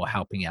injury, or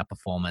helping our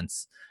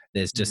performance.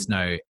 There's just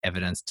no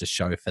evidence to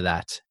show for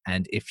that.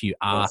 And if you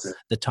are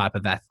the type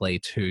of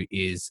athlete who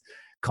is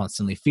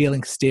constantly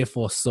feeling stiff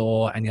or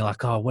sore, and you're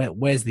like, oh,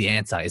 where's the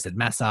answer? Is it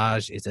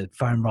massage? Is it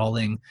foam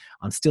rolling?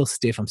 I'm still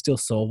stiff, I'm still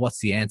sore. What's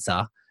the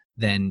answer?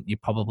 Then you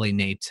probably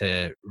need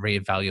to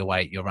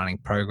reevaluate your running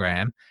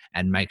program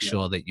and make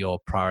sure that you're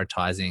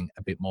prioritizing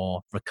a bit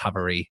more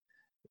recovery,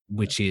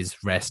 which is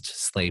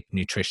rest, sleep,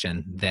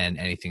 nutrition, than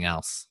anything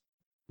else.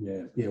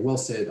 Yeah, well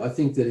said. I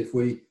think that if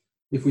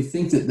we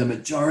think that the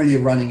majority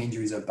of running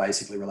injuries are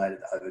basically related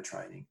to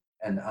overtraining,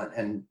 and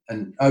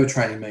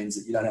overtraining means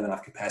that you don't have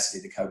enough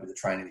capacity to cope with the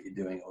training that you're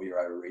doing, or you're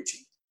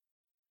overreaching.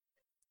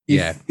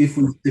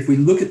 If we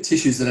look at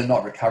tissues that are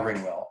not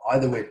recovering well,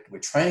 either we're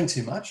training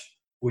too much,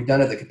 or we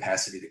don't have the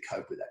capacity to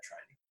cope with that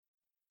training.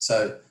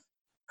 So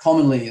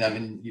commonly,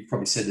 you've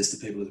probably said this to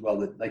people as well,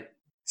 that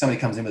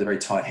somebody comes in with a very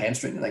tight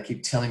hamstring and they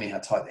keep telling me how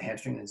tight the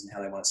hamstring is and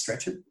how they want to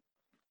stretch it.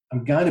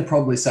 I'm going to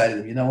probably say to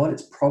them, you know what,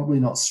 it's probably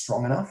not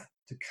strong enough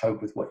to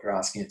cope with what you're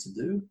asking it to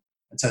do.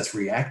 And so it's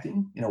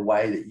reacting in a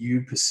way that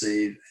you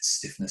perceive as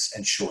stiffness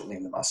and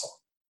shortening the muscle.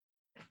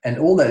 And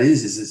all that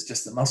is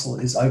just the muscle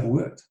is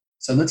overworked.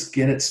 So let's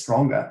get it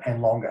stronger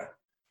and longer,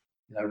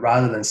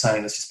 rather than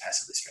saying let's just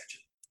passively stretch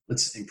it.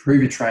 Let's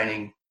improve your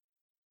training,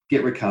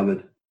 get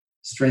recovered,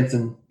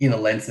 strengthen in a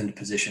lengthened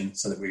position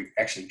so that we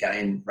actually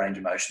gain range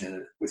of motion in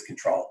it with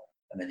control,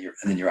 and then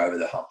you're over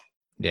the hump.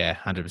 Yeah,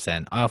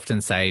 100%. I often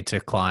say to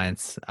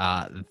clients,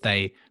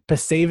 they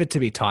perceive it to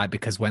be tight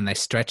because when they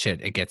stretch it,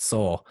 it gets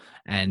sore.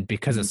 And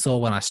because it's sore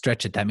when I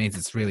stretch it, that means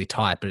it's really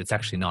tight, but it's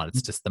actually not.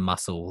 It's just the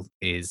muscle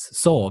is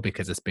sore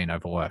because it's been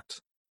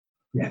overworked.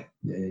 Yeah,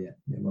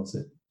 well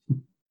said.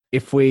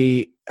 If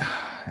we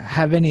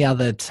have any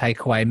other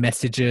takeaway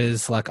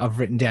messages, like I've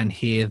written down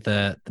here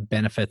the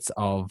benefits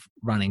of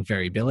running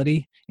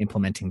variability,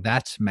 implementing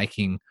that,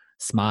 making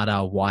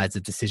smarter, wiser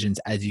decisions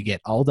as you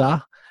get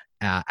older.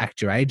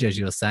 Act your age, as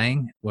you were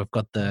saying. We've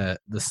got the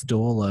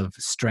stool of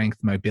strength,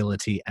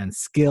 mobility, and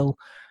skill,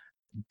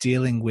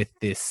 dealing with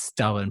this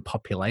stubborn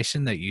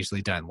population that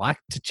usually don't like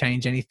to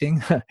change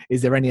anything.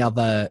 Is there any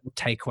other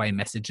takeaway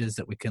messages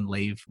that we can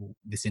leave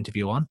this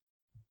interview on?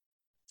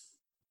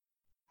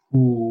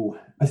 Ooh,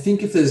 I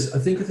think if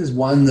there's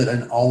one that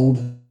an old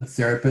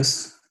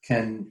therapist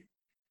can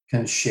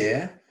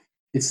share,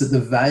 it's that the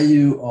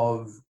value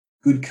of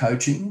good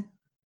coaching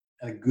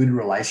and a good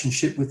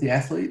relationship with the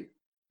athlete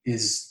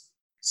is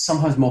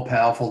sometimes more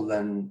powerful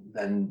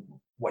than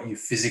what you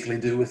physically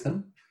do with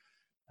them.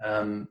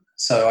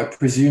 So I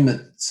presume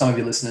that some of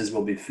your listeners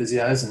will be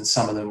physios and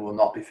some of them will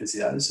not be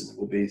physios, and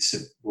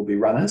will be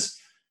runners,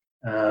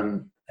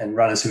 and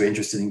runners who are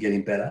interested in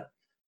getting better.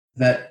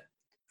 That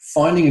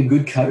finding a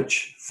good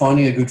coach,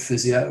 finding a good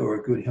physio or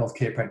a good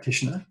healthcare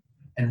practitioner,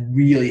 and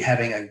really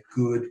having a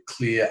good,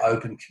 clear,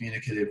 open,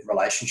 communicative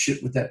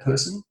relationship with that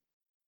person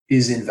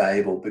is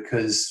invaluable,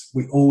 because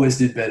we always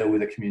do better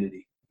with a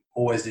community,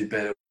 always do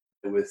better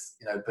with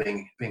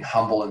being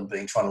humble and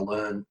trying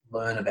to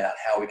learn about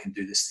how we can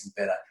do this thing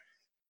better.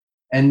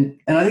 And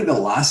I think the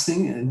last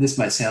thing, and this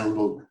may sound a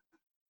little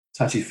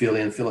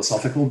touchy-feely and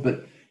philosophical,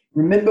 but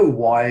remember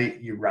why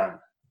you run.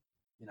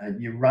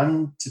 You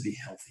run to be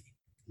healthy.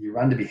 You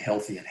run to be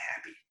healthy and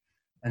happy.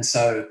 And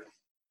so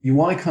you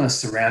want to kind of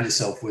surround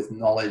yourself with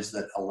knowledge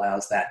that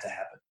allows that to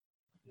happen,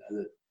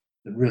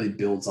 that really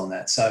builds on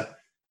that. So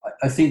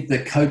I think the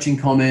coaching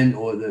comment,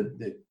 or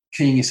the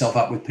keying yourself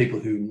up with people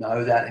who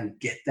know that and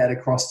get that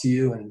across to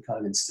you and kind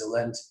of instill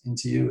that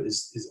into you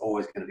is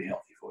always going to be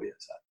healthy for you.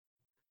 So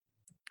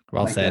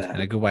Well said, and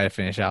a good way to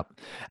finish up.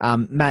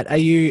 Matt, are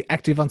you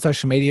active on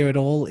social media at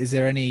all? Is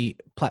there any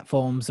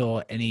platforms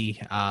or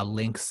any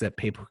links that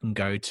people can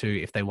go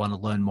to if they want to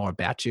learn more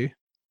about you?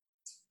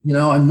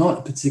 I'm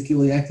not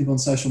particularly active on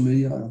social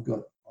media. I've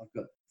got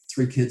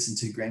 3 kids and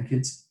 2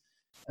 grandkids,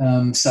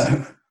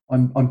 so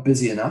I'm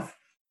busy enough.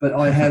 But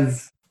I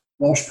have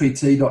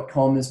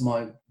walshpt.com is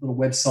my little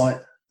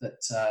website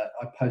that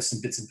I post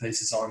some bits and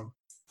pieces on.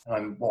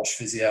 I'm Walsh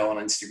Physio on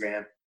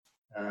Instagram,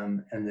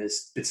 and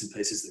there's bits and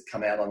pieces that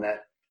come out on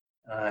that.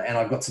 And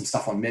I've got some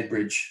stuff on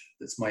MedBridge.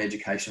 That's my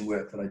education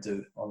work that I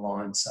do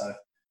online. So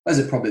those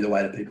are probably the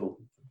way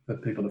for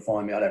people to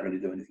find me. I don't really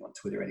do anything on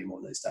Twitter anymore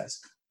these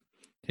days.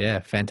 Yeah,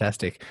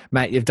 fantastic.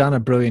 Matt, you've done a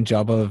brilliant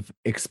job of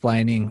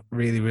explaining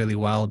really, really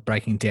well,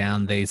 breaking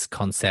down these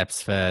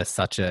concepts for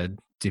such a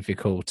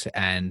difficult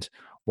and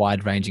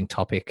wide-ranging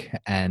topic.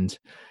 And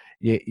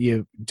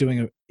you do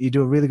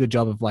a really good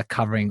job of like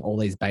covering all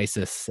these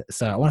bases.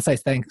 So I want to say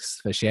thanks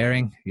for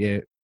sharing your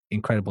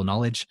incredible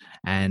knowledge.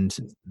 And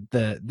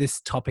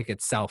this topic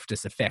itself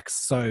just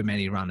affects so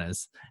many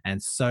runners,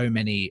 and so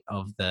many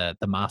of the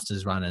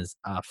Masters runners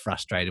are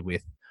frustrated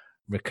with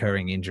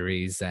recurring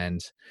injuries,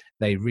 and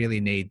they really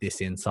need this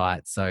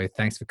insight. So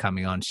thanks for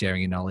coming on,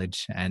 sharing your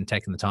knowledge and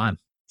taking the time.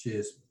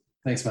 Cheers.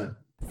 Thanks, mate.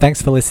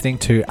 Thanks for listening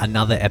to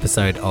another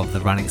episode of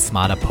the Running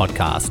Smarter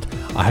podcast.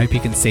 I hope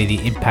you can see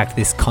the impact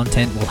this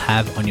content will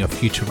have on your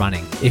future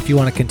running. If you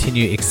want to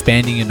continue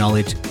expanding your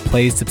knowledge,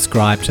 please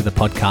subscribe to the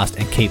podcast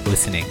and keep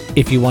listening.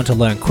 If you want to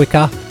learn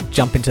quicker,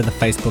 jump into the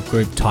Facebook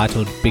group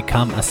titled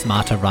Become a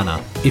Smarter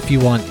Runner. If you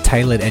want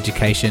tailored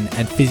education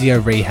and physio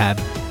rehab,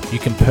 you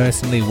can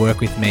personally work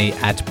with me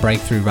at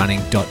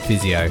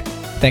breakthroughrunning.physio.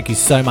 Thank you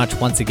so much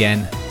once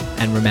again,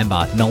 and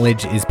remember,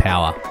 knowledge is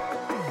power.